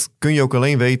 En dat kun je ook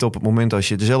alleen weten op het moment als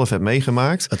je het zelf hebt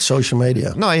meegemaakt. Het social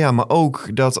media. Nou ja, maar ook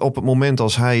dat op het moment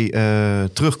als hij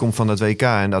terugkomt van het WK...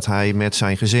 en dat hij met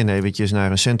zijn gezin eventjes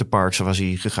naar een centerpark... zo was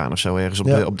hij gegaan of zo, ergens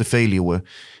op de Veluwe.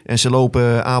 En ze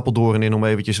lopen Apeldoorn in om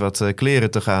eventjes wat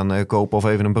kleren te gaan kopen... of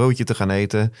even een broodje te gaan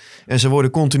eten. En ze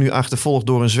worden continu achtervolgd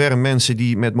door een zwerm mensen...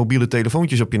 die met mobiele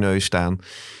telefoontjes op je neus staan.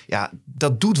 Ja,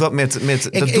 dat doet wat met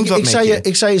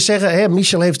Ik zou je zeggen, hè,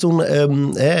 Michel heeft toen... we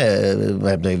hebben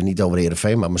het even niet over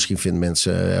Heerenveen... maar misschien vinden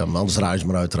mensen... anders draaien ze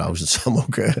maar uit trouwens. Het zal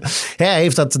ook, hij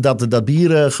heeft dat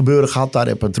bier gebeuren gehad...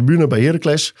 daar op een tribune bij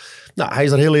Heracles... Nou, hij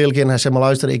is er heel eerlijk in. Hij zegt maar,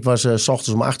 luister, ik was 's ochtends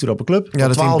om 8 uur op een club. Ja,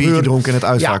 dat hij een biertje dronk in het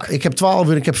uitvak. Ja, ik heb 12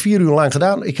 uur, ik heb 4 uur lang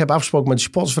gedaan. Ik heb afgesproken met de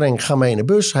supportersvereniging, ga mee in de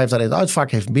bus. Hij heeft daar in het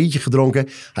uitvak, heeft een biertje gedronken.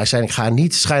 Hij zei, ik ga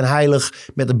niet schijnheilig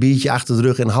met een biertje achter de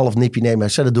rug en een half nipje nemen. Hij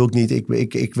zei, dat doe ik niet.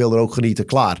 Ik wil er ook genieten,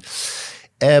 klaar.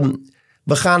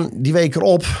 We gaan die week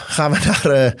erop, gaan we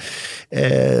naar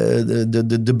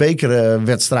de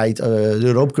bekerwedstrijd, de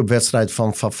Europa Cup wedstrijd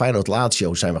van Feyenoord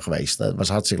Lazio zijn we geweest. Dat was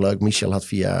hartstikke leuk. Michel had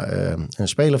via een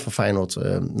speler van Feyenoord,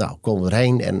 konden we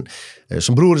erheen. En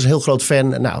zijn broer is een heel groot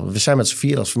fan. Nou, we zijn met z'n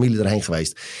 4 als familie erheen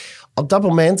geweest. Op dat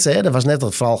moment, dat was net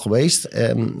het verhaal geweest.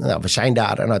 We zijn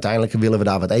daar en uiteindelijk willen we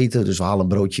daar wat eten. Dus we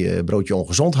halen een broodje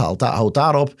ongezond, houd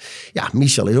daarop. Ja,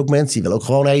 Michel is ook mens, die wil ook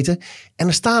gewoon eten. En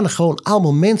er staan er gewoon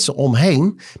allemaal mensen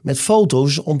omheen met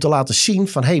foto's om te laten zien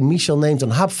van... hey, Michel neemt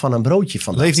een hap van een broodje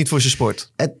van. Leeft niet voor zijn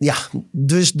sport.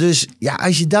 Dus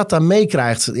als je dat dan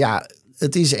meekrijgt... Ja,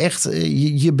 het is echt,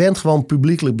 je bent gewoon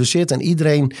publiekelijk bezit en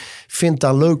iedereen vindt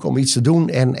dat leuk om iets te doen.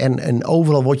 En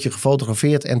overal word je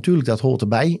gefotografeerd. En natuurlijk, dat hoort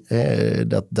erbij.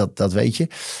 Dat weet je.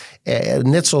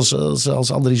 Net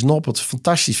zoals Andries Noppert.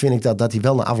 Fantastisch vind ik dat hij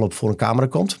wel na afloop voor een camera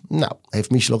komt. Nou,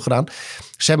 heeft Michel ook gedaan.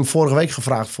 Ze hebben hem vorige week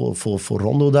gevraagd voor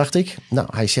Rondo, dacht ik. Nou,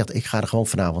 hij zegt, ik ga er gewoon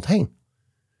vanavond heen.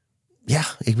 Ja,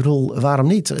 ik bedoel, waarom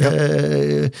niet? Ja.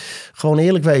 Gewoon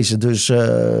eerlijk wezen. Dus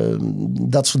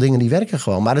dat soort dingen die werken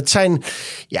gewoon. Maar het zijn,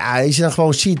 als je dan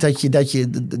gewoon ziet dat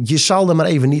je zal er maar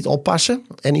even niet oppassen.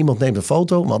 En iemand neemt een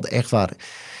foto, want echt waar.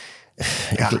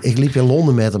 Ja. Ik liep in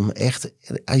Londen met hem. Echt,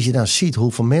 als je dan ziet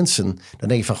hoeveel mensen, dan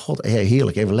denk je van god,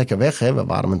 heerlijk, even lekker weg. Hè. We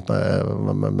waren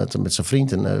met zijn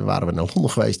vriend en waren we naar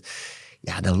Londen geweest.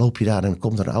 Ja, dan loop je daar en dan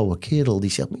komt er een oude kerel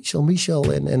die zegt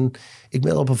Michel. En ik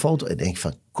ben op een foto en denk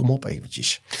van, kom op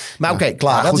eventjes. Maar oké,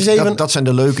 klaar. Dat, goed, dat zijn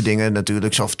de leuke dingen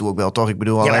natuurlijk. Zo af en toe ook wel, toch? Ik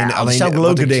bedoel, alleen zijn ook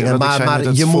leuke dingen.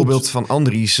 Maar je voorbeeld van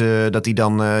Andries, dat hij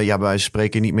dan bij wijze van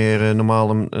spreken niet meer normaal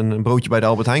een broodje bij de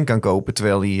Albert Heijn kan kopen.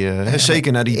 Terwijl hij,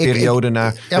 zeker na die periode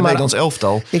naar het Nederlands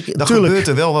elftal, dan gebeurt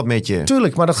er wel wat met je.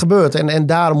 Tuurlijk, maar dat gebeurt. En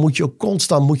daarom moet je ook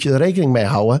constant er rekening mee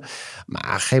houden. Maar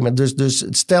op een gegeven moment, dus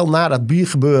stel na dat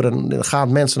biergebeuren,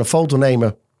 gaan mensen een foto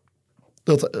nemen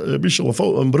dat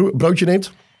Michel een broodje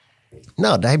neemt.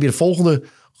 Nou, dan heb je de volgende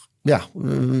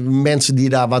mensen die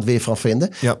daar wat weer van vinden.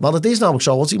 Ja. Want het is namelijk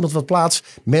zo, als iemand wat plaatst,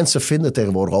 mensen vinden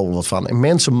tegenwoordig overal wat van. En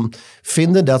mensen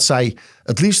vinden dat zij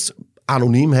het liefst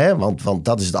anoniem, hè, want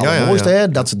dat is het allermooiste, hè,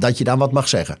 dat je dan wat mag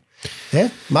zeggen. Hè?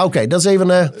 Maar oké, dat is even...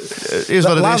 laten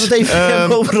we het even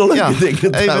hebben over de leuke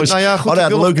dingen trouwens. Nou ja, goed, ik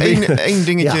wil één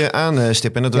dingetje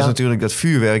aanstippen. En dat was natuurlijk dat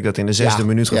vuurwerk dat in de 6e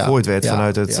minuut gegooid werd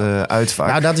vanuit het uitvak.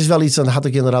 Nou, dat is wel iets, dan had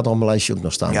ik inderdaad op mijn lijstje ook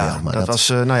nog staan. Maar dat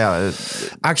was,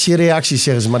 actie-reacties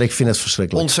zeggen ze, maar ik vind het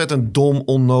verschrikkelijk. Ontzettend dom,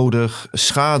 onnodig,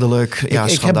 schadelijk,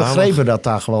 ik heb begrepen dat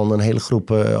daar gewoon een hele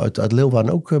groep uit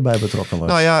Leeuwarden ook bij betrokken was.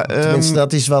 Nou ja, tenminste,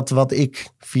 dat is wat ik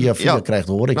via krijg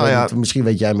te horen. Ik weet niet, misschien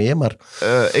weet jij meer, maar...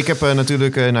 Ik heb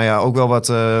natuurlijk ook wel wat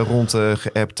rond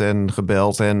geappt en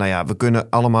gebeld. En we kunnen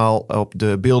allemaal op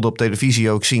de beelden op televisie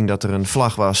ook zien dat er een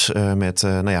vlag was met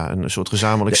een soort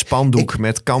gezamenlijk spandoek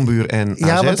met Cambuur en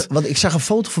AZ. Ja, want ik zag een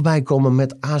foto voorbij komen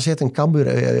met AZ en Cambuur.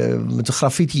 Met de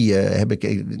graffiti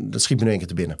dat schiet me nu één keer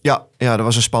te binnen. Ja, er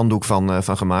was een spandoek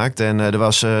van gemaakt. En er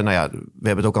was, we hebben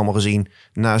het ook allemaal gezien.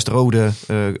 Naast rode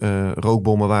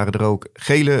rookbommen waren er ook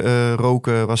gele rook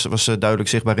was duidelijk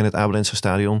zichtbaar in het Abelense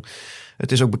stadion.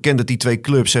 Het is ook bekend dat die twee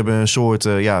clubs hebben een soort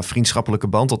vriendschappelijke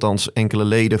band. Althans, enkele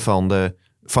leden van de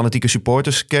fanatieke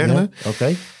supporterskernen. Ja,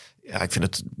 oké. Ja, ik vind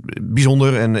het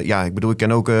bijzonder. En ik bedoel, ik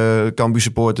ken ook Cambuur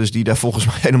supporters die daar volgens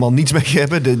mij helemaal niets mee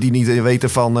hebben. Die niet weten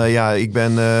van, ik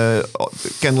ben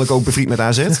kennelijk ook bevriend met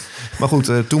AZ. Maar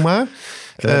goed, toe maar.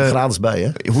 Gratis bij,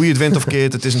 hè? Hoe je het went of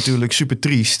keert, het is natuurlijk super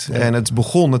triest. Ja. En het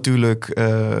begon natuurlijk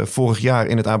vorig jaar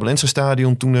in het Abelense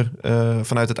stadion. Toen er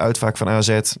vanuit het uitvak van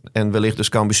AZ en wellicht dus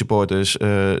Cambuur supporters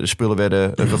spullen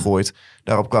werden gegooid.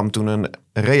 Daarop kwam toen een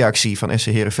reactie van SC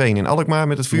Heerenveen in Alkmaar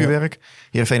met het vuurwerk. Ja.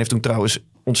 Heerenveen heeft toen trouwens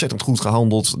ontzettend goed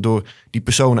gehandeld door die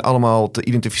personen allemaal te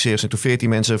identificeren. Zijn toen 14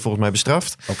 mensen volgens mij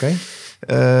bestraft. Oké.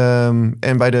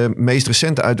 En bij de meest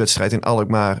recente uitwedstrijd in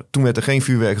Alkmaar, toen werd er geen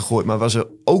vuurwerk gegooid, maar was er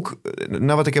ook,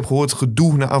 naar wat ik heb gehoord,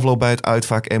 gedoe na afloop bij het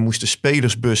uitvak en moest de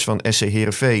spelersbus van SC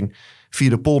Heerenveen via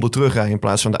de polder terugrijden in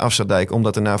plaats van de Afsterdijk,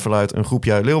 omdat er naar verluidt een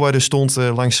groepje uit Leeuwarden stond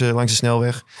langs de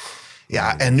snelweg.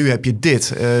 Ja, en nu heb je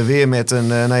dit. Weer met een,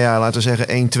 laten we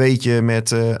zeggen, 1-2'tje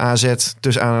met AZ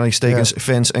tussen aanhalingstekens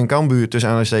fans en Cambuur tussen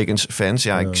aanhalingstekens fans.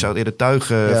 Ja, ik zou het eerder tuig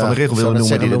van de regel willen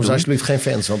noemen. Noem ze alsjeblieft geen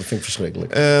fans, want dat vind ik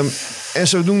verschrikkelijk. En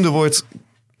zodoende wordt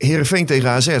Heerenveen tegen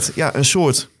AZ een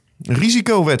soort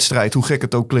risicowedstrijd, hoe gek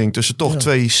het ook klinkt, tussen toch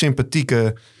twee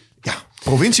sympathieke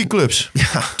provincieclubs.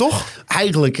 Ja. Toch?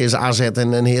 Eigenlijk is AZ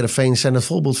en Heerenveen zijn het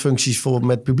voorbeeldfuncties voor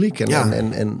met publiek.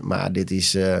 Maar dit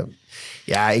is...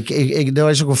 er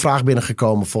is ook een vraag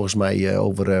binnengekomen volgens mij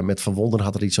over met Van Wonderen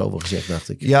had er iets over gezegd, dacht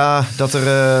ik. Ja, dat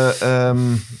er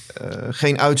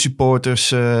geen uitsupporters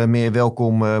meer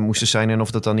welkom moesten zijn en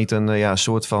of dat dan niet een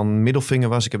soort van middelvinger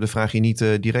was. Ik heb de vraag hier niet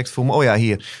direct voor me. Oh ja,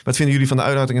 hier. Wat vinden jullie van de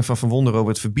uitlatingen van Wonderen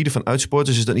over het verbieden van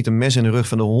uitsupporters? Is dat niet een mes in de rug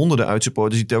van de honderden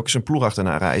uitsupporters die telkens een ploeg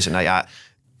achterna reizen? Nou ja,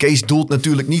 Kees doelt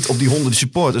natuurlijk niet op die honderden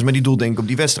supporters, maar die doelt denk ik op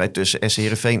die wedstrijd tussen SC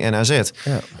Heerenveen en AZ.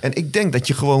 Ja. En ik denk dat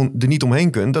je gewoon er niet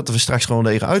omheen kunt dat we straks gewoon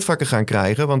lege uitvakken gaan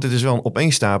krijgen. Want dit is wel een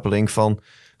opeenstapeling van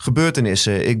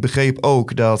gebeurtenissen. Ik begreep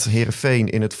ook dat Heerenveen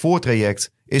in het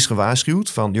voortraject is gewaarschuwd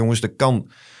van jongens, er kan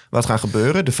wat gaan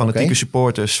gebeuren. De fanatieke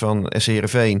supporters van SC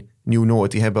Heerenveen,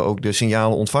 Nieuw-Noord, die hebben ook de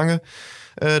signalen ontvangen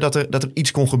dat er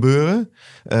iets kon gebeuren.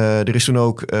 Er is toen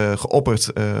ook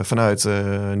geopperd vanuit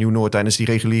Nieuw-Noord tijdens die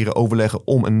reguliere overleggen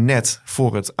om een net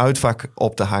voor het uitvak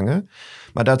op te hangen.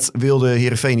 Maar dat wilde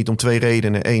Heerenveen niet om 2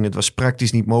 redenen. 1, het was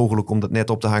praktisch niet mogelijk om dat net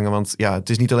op te hangen. Want ja, het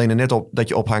is niet alleen een net dat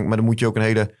je ophangt, maar dan moet je ook een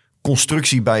hele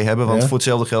constructie bij hebben. Want voor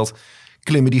hetzelfde geld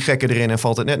klimmen die gekken erin en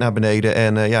valt het net naar beneden.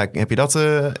 En heb je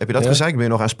dat gezeik? Ben je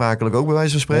nog aansprakelijk ook bij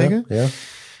wijze van spreken? Ja.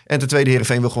 En ten tweede,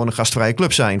 Heerenveen wil gewoon een gastvrije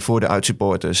club zijn voor de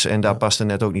uitsupporters. En daar past er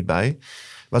net ook niet bij.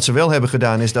 Wat ze wel hebben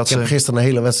gedaan is dat Ik heb gisteren een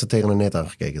hele wedstrijd tegen een net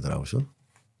aangekeken trouwens. Hoor.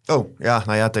 Oh, ja,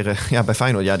 nou ja, bij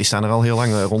Feyenoord. Ja, die staan er al heel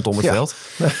lang rondom het veld.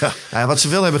 Wat ze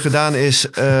wel hebben gedaan is,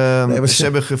 ze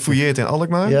hebben gefouilleerd in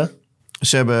Alkmaar. Ja.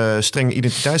 Ze hebben strenge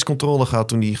identiteitscontrole gehad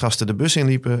toen die gasten de bus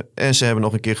inliepen. En ze hebben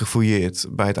nog een keer gefouilleerd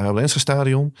bij het Abelense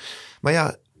stadion. Maar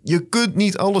ja, je kunt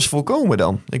niet alles voorkomen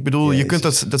dan. Ik bedoel, je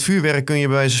kunt dat vuurwerk kun je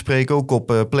bij wijze van spreken ook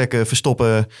op plekken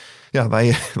verstoppen waar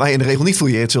je in de regel niet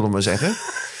fouilleert, zullen we maar zeggen.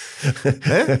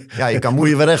 Hè? Ja, je kan moet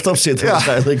je wel rechtop zitten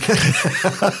waarschijnlijk.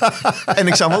 En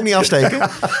ik zou hem ook niet afsteken.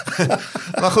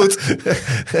 Maar goed.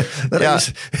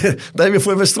 Daar heb je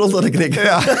voor mijn stront aan de knikken.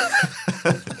 Ja.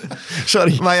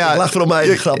 Sorry, maar ik lach voor mij.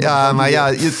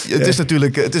 Het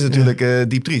is natuurlijk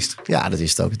diep triest. Ja, dat is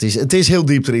het ook. Het is heel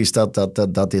diep triest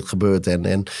dat dit gebeurt.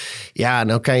 En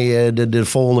nou kan je de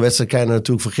volgende wedstrijd kan je er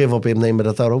natuurlijk vergif op innemen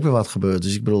dat daar ook weer wat gebeurt.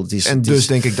 Dus ik bedoel,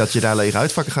 denk ik dat je daar lege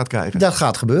uitvakken gaat krijgen. Dat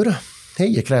gaat gebeuren.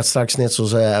 Je krijgt straks net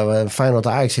zoals Feyenoord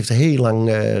Ajax heeft er heel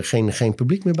lang geen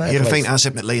publiek meer bij. Heerenveen AZ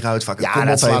met lege uitvakken. Ja,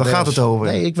 waar gaat het over?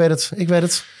 Nee, ik weet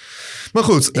het. Maar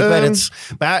goed. Ik weet het.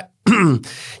 Maar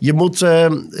je moet...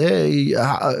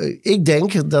 ik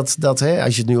denk dat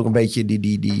als je het nu ook een beetje...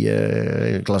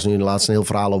 ik las nu in de laatste een heel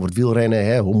verhaal over het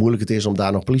wielrennen. Hoe moeilijk het is om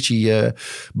daar nog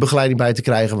politiebegeleiding bij te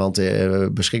krijgen. Want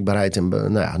beschikbaarheid en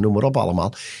noem maar op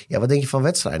allemaal. Ja, wat denk je van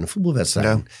wedstrijden?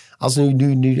 Voetbalwedstrijden? Ja. Als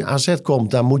nu AZ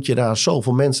komt, dan moet je daar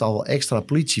zoveel mensen al extra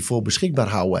politie voor beschikbaar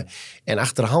houden. En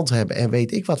achterhand hebben. En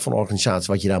weet ik wat voor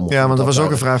organisatie wat je daar moet. Ja, want er was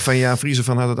ook een vraag van Vriezen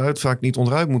van had het uitvaak niet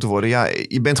onderuit moeten worden. Ja,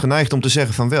 je bent geneigd om te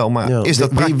zeggen van wel, maar is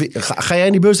dat ga jij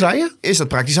in die bus rijden? Is dat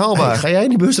praktisch haalbaar? Hey, ga jij in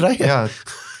die bus rijden? Ja.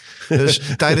 Dus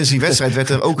tijdens die wedstrijd werd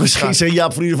er ook... Misschien zei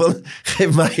Jaap Vriezen van...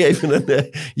 geef mij even een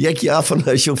jekje af van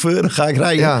de chauffeur, dan ga ik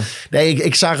rijden. Ja. Nee,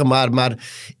 ik zag hem maar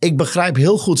ik begrijp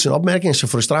heel goed zijn opmerking en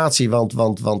zijn frustratie.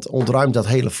 Want ontruimt dat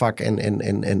hele vak en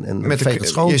veegt het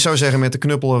schoon. Je zou zeggen met de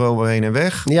knuppel eroverheen en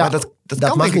weg. Ja, maar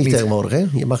dat mag niet tegenwoordig. Hè?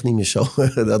 Je mag niet meer zo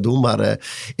dat doen. Maar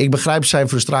ik begrijp zijn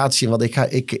frustratie. Want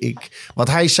wat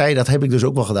hij zei, dat heb ik dus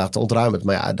ook wel gedacht. Ontruim het.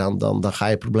 Maar ja, dan ga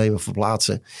je problemen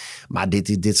verplaatsen. Maar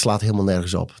dit slaat helemaal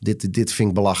nergens op. Dit vind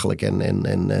ik belachelijk.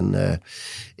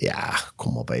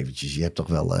 Kom op eventjes. Je hebt toch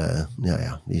wel...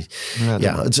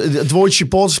 Het woordje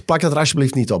supporters, plak het er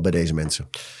alsjeblieft niet op bij deze mensen.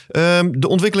 De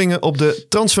ontwikkelingen op de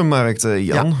transfermarkt,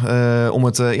 Jan.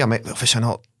 We zijn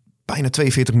al bijna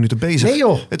 42 minuten bezig. Nee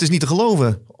joh. Het is niet te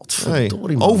geloven.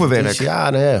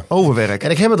 Overwerk. Overwerk.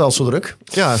 En ik heb het al zo druk.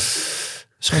 Ja.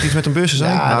 Schijnt iets met een beurs te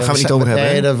zijn? Daar gaan we niet over hebben.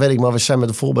 Nee, dat weet ik. Maar we zijn met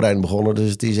de voorbereiding begonnen. Dus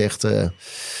het is echt...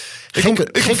 Ik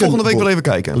ga volgende week wel even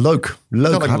kijken. Leuk.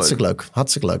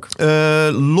 Hartstikke leuk.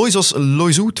 Loizos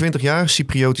Loizou, 20 jaar,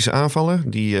 Cypriotische aanvaller.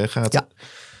 Die gaat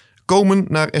komen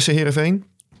naar SC Heerenveen.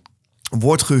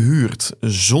 Wordt gehuurd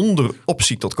zonder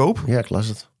optie tot koop. Ja, ik las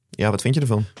het. Ja, wat vind je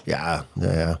ervan? Ja.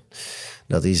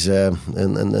 Dat is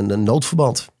een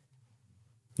noodverband.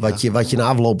 Wat je na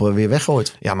aflopen weer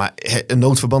weggooit. Ja, maar een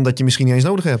noodverband dat je misschien niet eens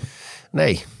nodig hebt.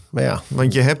 Nee. Maar ja.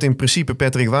 Want je hebt in principe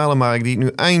Patrick Walemark die het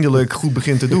nu eindelijk goed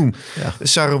begint te doen.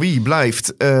 Saroui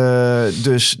blijft.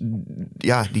 Dus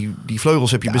ja, die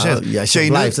vleugels heb je bezet. Ja,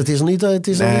 blijft. Het is nog niet...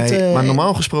 maar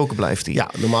normaal gesproken blijft hij. Ja,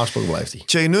 normaal gesproken blijft hij.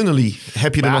 Che Nunnally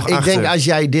heb je er nog achter. Ik denk als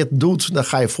jij dit doet, dan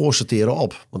ga je voorsorteren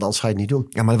op. Want anders ga je het niet doen.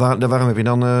 Ja, maar waarom heb je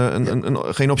dan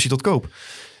geen optie tot koop?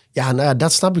 Ja,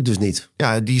 dat snap ik dus niet.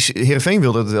 Ja, die Heerenveen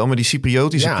wilde het wel, maar die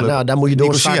Cypriotische club... Ja, dan moet je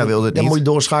doorschakelen. Dan moet je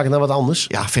doorschakelen naar wat anders.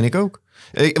 Ja, vind ik ook.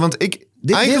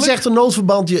 Dit is echt een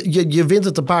noodverband. Je wint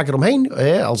het een paar keer omheen.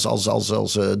 Hè, als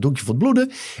doekje voor het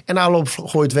bloeden. En nou gooi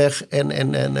je het weg.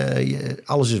 En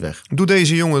alles is weg. Doe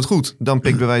deze jongen het goed. Dan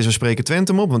pikt bij wijze van spreken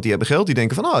Twente hem op. Want die hebben geld. Die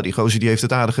denken van, die gozer die heeft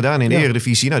het aardig gedaan in de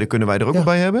Eredivisie. Nou, die kunnen wij er ook nog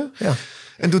bij hebben. Ja.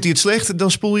 En doet hij het slecht,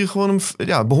 dan spoel je gewoon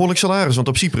een behoorlijk salaris. Want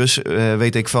op Cyprus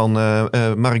weet ik van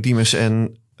Mark Diemers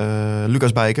en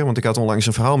Lucas Bijker. Want ik had onlangs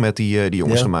een verhaal met die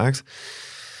jongens gemaakt.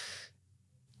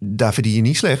 daar verdien je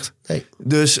niet slecht. Nee.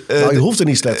 Dus, je hoeft er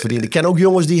niet slecht te verdienen. Ik ken ook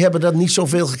jongens die hebben dat niet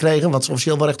zoveel gekregen, wat ze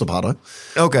officieel wel recht op hadden.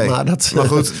 Oké, maar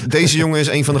goed, deze jongen is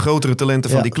een van de grotere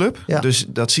talenten van die club. Ja. Dus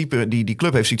die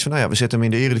club heeft zoiets van, we zetten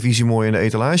hem in de Eredivisie mooi in de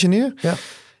etalage neer. Ja.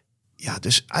 Ja,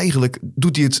 dus eigenlijk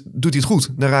doet hij het goed.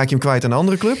 Dan raak je hem kwijt aan een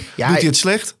andere club. Ja, doet hij het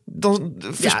slecht, dan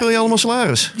verspil je allemaal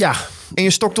salaris. Ja. En je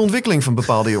stokt de ontwikkeling van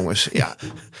bepaalde jongens.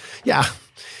 Ja,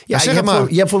 zeg het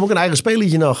maar. Je hebt voor hem ook een eigen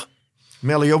spelertje nog.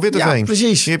 Melio Witteveen. Ja,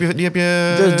 precies. Die heb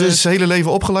je zijn hele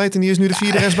leven opgeleid en die is nu de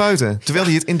vierde rest buiten. Terwijl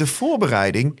hij het in de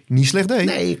voorbereiding niet slecht deed.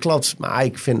 Nee, klopt. Maar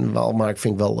ik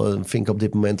vind op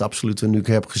dit moment absoluut, nu ik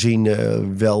heb gezien,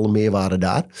 wel meerwaarde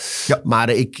daar. Ja.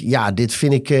 Maar dit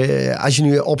vind ik, als je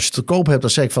nu opties te koop hebt, dan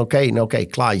zeg ik van oké,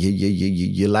 klaar.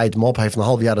 Je leidt hem op. Hij heeft een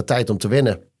half jaar de tijd om te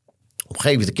winnen.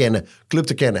 Omgeving te kennen, club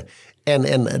te kennen.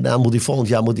 En dan moet hij volgend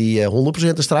jaar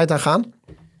 100% de strijd aan gaan.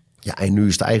 Ja, en nu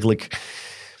is het eigenlijk...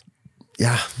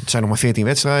 Ja. Het zijn nog maar 14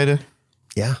 wedstrijden.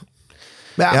 Ja.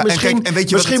 Maar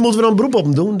misschien moeten we dan een beroep op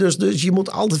hem doen. Dus je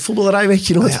moet altijd voetballerij, weet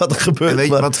je nooit wat er gebeurt.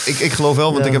 Want ik geloof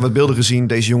wel, want ik heb wat beelden gezien.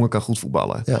 Deze jongen kan goed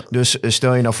voetballen. Ja. Dus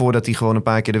stel je nou voor dat hij gewoon een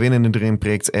paar keer de winnende erin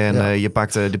prikt. En je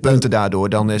pakt de punten daardoor.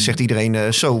 Dan zegt iedereen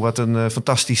wat een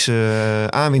fantastische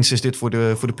aanwinst is dit voor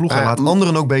de ploeg. En laat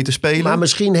anderen ook beter spelen. Maar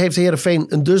misschien heeft Heerenveen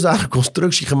een dusdanige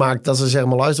constructie gemaakt. Dat ze zeggen,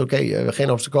 maar luister, geen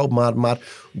opties te koop. Maar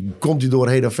komt hij door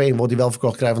Heerenveen, wordt hij wel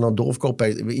verkocht, krijgen we dan doorverkoop.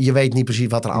 Je weet niet precies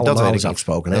wat er allemaal is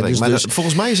afgesproken.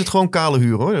 Volgens mij is het gewoon kale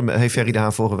huur, hoor. Heeft Ferry de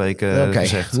Haan vorige week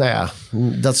gezegd. Nou ja,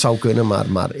 dat zou kunnen.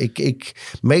 Maar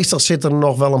meestal zitten er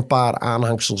nog wel een paar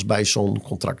aanhangsels bij zo'n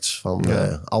contract. Van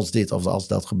als dit of als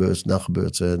dat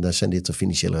gebeurt, dan zijn dit de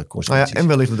financiële consequenties. En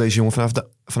wellicht dat deze jongen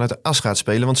vanuit de as gaat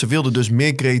spelen. Want ze wilden dus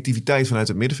meer creativiteit vanuit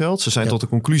het middenveld. Ze zijn tot de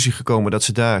conclusie gekomen dat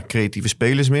ze daar creatieve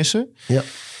spelers missen.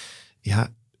 Ja,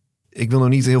 ik wil nog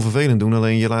niet heel vervelend doen.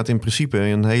 Alleen je laat in principe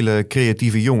een hele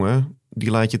creatieve jongen...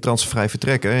 Die laat je transfervrij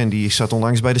vertrekken. En die zat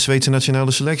onlangs bij de Zweedse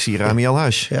nationale selectie. Rami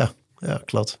Alhash. Ja,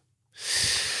 klopt.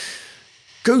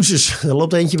 Keuzes. Er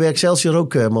loopt eentje bij Excelsior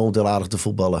ook momenteel aardig te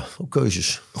voetballen. Ook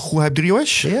keuzes. Goehyp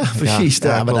Drioche? Ja, precies.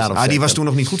 Die was toen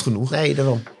nog niet goed genoeg. Nee,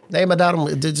 daarom. Nee, maar daarom.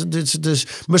 Dus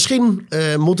misschien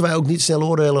moeten wij ook niet snel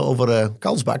oordelen over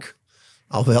Kansbak.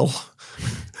 Al wel.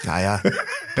 Ja.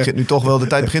 De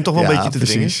tijd begint toch wel een beetje te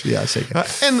dringen. Ja, zeker.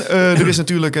 En er is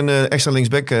natuurlijk een extra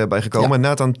linksback bijgekomen. Ja.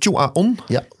 Nathan Chouaon,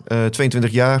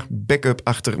 22 jaar, backup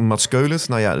achter Mats Keulet.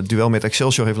 Nou ja, het duel met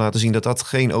Excelsior heeft laten zien dat dat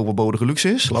geen overbodige luxe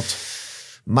is. Klopt.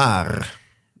 Maar,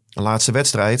 de laatste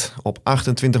wedstrijd op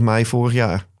 28 mei vorig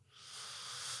jaar.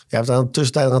 Jij hebt aan de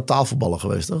tussentijd aan tafelballen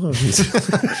geweest, toch? Of niet?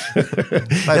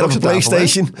 Hij op de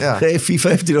PlayStation. Ja. Nee, FIFA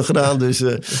heeft hij nog gedaan. Dus,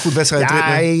 goed wedstrijdritme.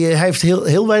 Hij heeft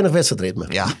heel weinig wedstrijdritme.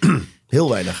 Ja. Heel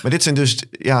weinig. Maar dit zijn dus,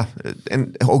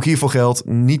 en ook hiervoor geldt,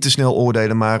 niet te snel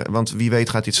oordelen. Want wie weet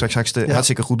gaat hij het straks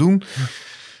hartstikke goed doen.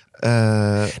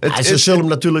 Ze zullen hem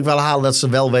natuurlijk wel halen dat ze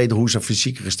wel weten hoe zijn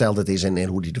fysieke gesteldheid is en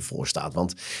hoe hij ervoor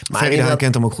staat. Ferry de Haan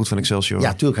kent hem ook goed van Excelsior. Ja,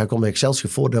 natuurlijk. Hij komt bij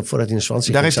Excelsior voordat hij in de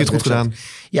Swansea. Daar heeft hij het goed gedaan.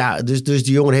 Ja, dus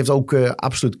die jongen heeft ook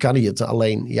absoluut kan hij het.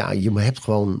 Alleen, je hebt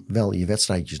gewoon wel je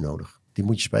wedstrijdjes nodig. Die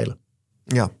moet je spelen.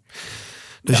 Ja.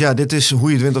 Dus dit is hoe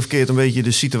je het wint of keert een beetje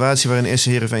de situatie waarin SC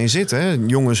Heerenveen zit. Hè?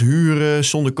 Jongens huren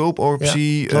zonder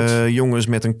koopoptie. Jongens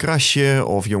met een krasje.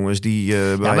 Of jongens die...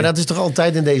 maar dat is toch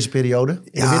altijd in deze periode?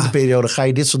 In de winterperiode ga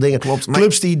je dit soort dingen... Klopt.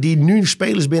 Clubs die nu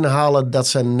spelers binnenhalen, dat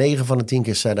zijn 9 van de 10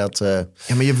 keer zijn dat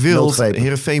maar je wilt...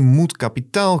 Heerenveen moet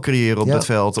kapitaal creëren op dat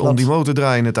veld. Om die motor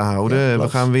draaiende te houden. We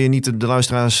gaan weer niet de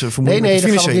luisteraars vermoeden met het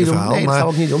financiële verhaal. Nee, dat gaan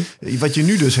we ook niet doen. Wat je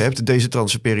nu dus hebt, deze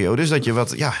transferperiode, is dat je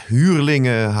wat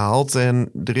huurlingen haalt en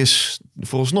er is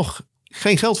vooralsnog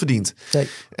geen geld verdiend. Nee.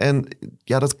 En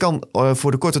dat kan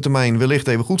voor de korte termijn wellicht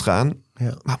even goed gaan. Ja.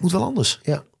 Maar het moet wel anders.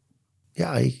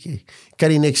 Ja, ik kan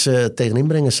hier niks tegen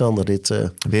inbrengen, Sander.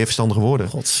 Weer verstandige woorden.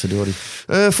 Godsverdorie.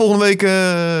 Volgende week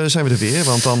zijn we er weer.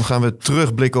 Want dan gaan we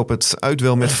terugblikken op het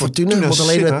uitwel met Fortuna. We moeten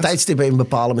alleen een tijdstip even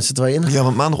bepalen met z'n tweeën. Ja,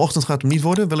 want maandagochtend gaat het niet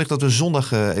worden. Wellicht dat we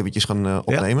zondag eventjes gaan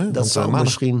opnemen. Ja, dat zou maandag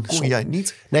misschien... kon jij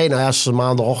niet? Nee, als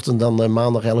maandagochtend dan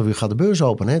maandag 11 uur gaat de beurs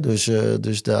open. Hè?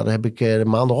 Dus daar heb ik...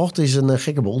 maandagochtend is een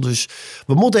gekke bol. Dus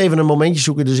we moeten even een momentje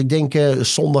zoeken. Dus ik denk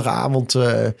zondagavond...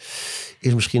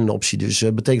 is misschien een optie. Dus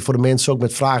betekent voor de mensen ook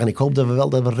met vragen. Ik hoop dat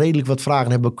we redelijk wat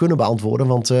vragen hebben kunnen beantwoorden.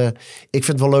 Want ik vind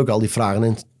het wel leuk, al die vragen. En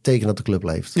het teken dat de club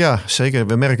leeft. Ja, zeker.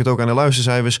 We merken het ook aan de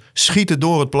luistercijfers. Schieten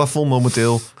door het plafond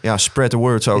momenteel. Ja, spread the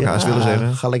word zou ik haast willen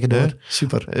zeggen. Ga lekker door.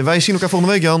 Super. Wij zien elkaar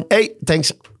volgende week, Jan. Hey,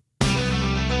 thanks.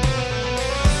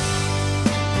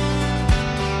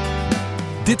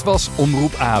 Dit was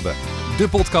Omroep Abe. De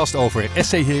podcast over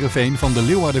SC Heerenveen van de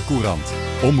Leeuwarden Courant.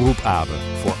 Omroep Abe.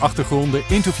 Voor achtergronden,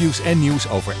 interviews en nieuws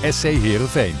over SC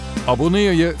Heerenveen.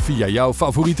 Abonneer je via jouw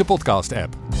favoriete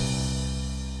podcast-app.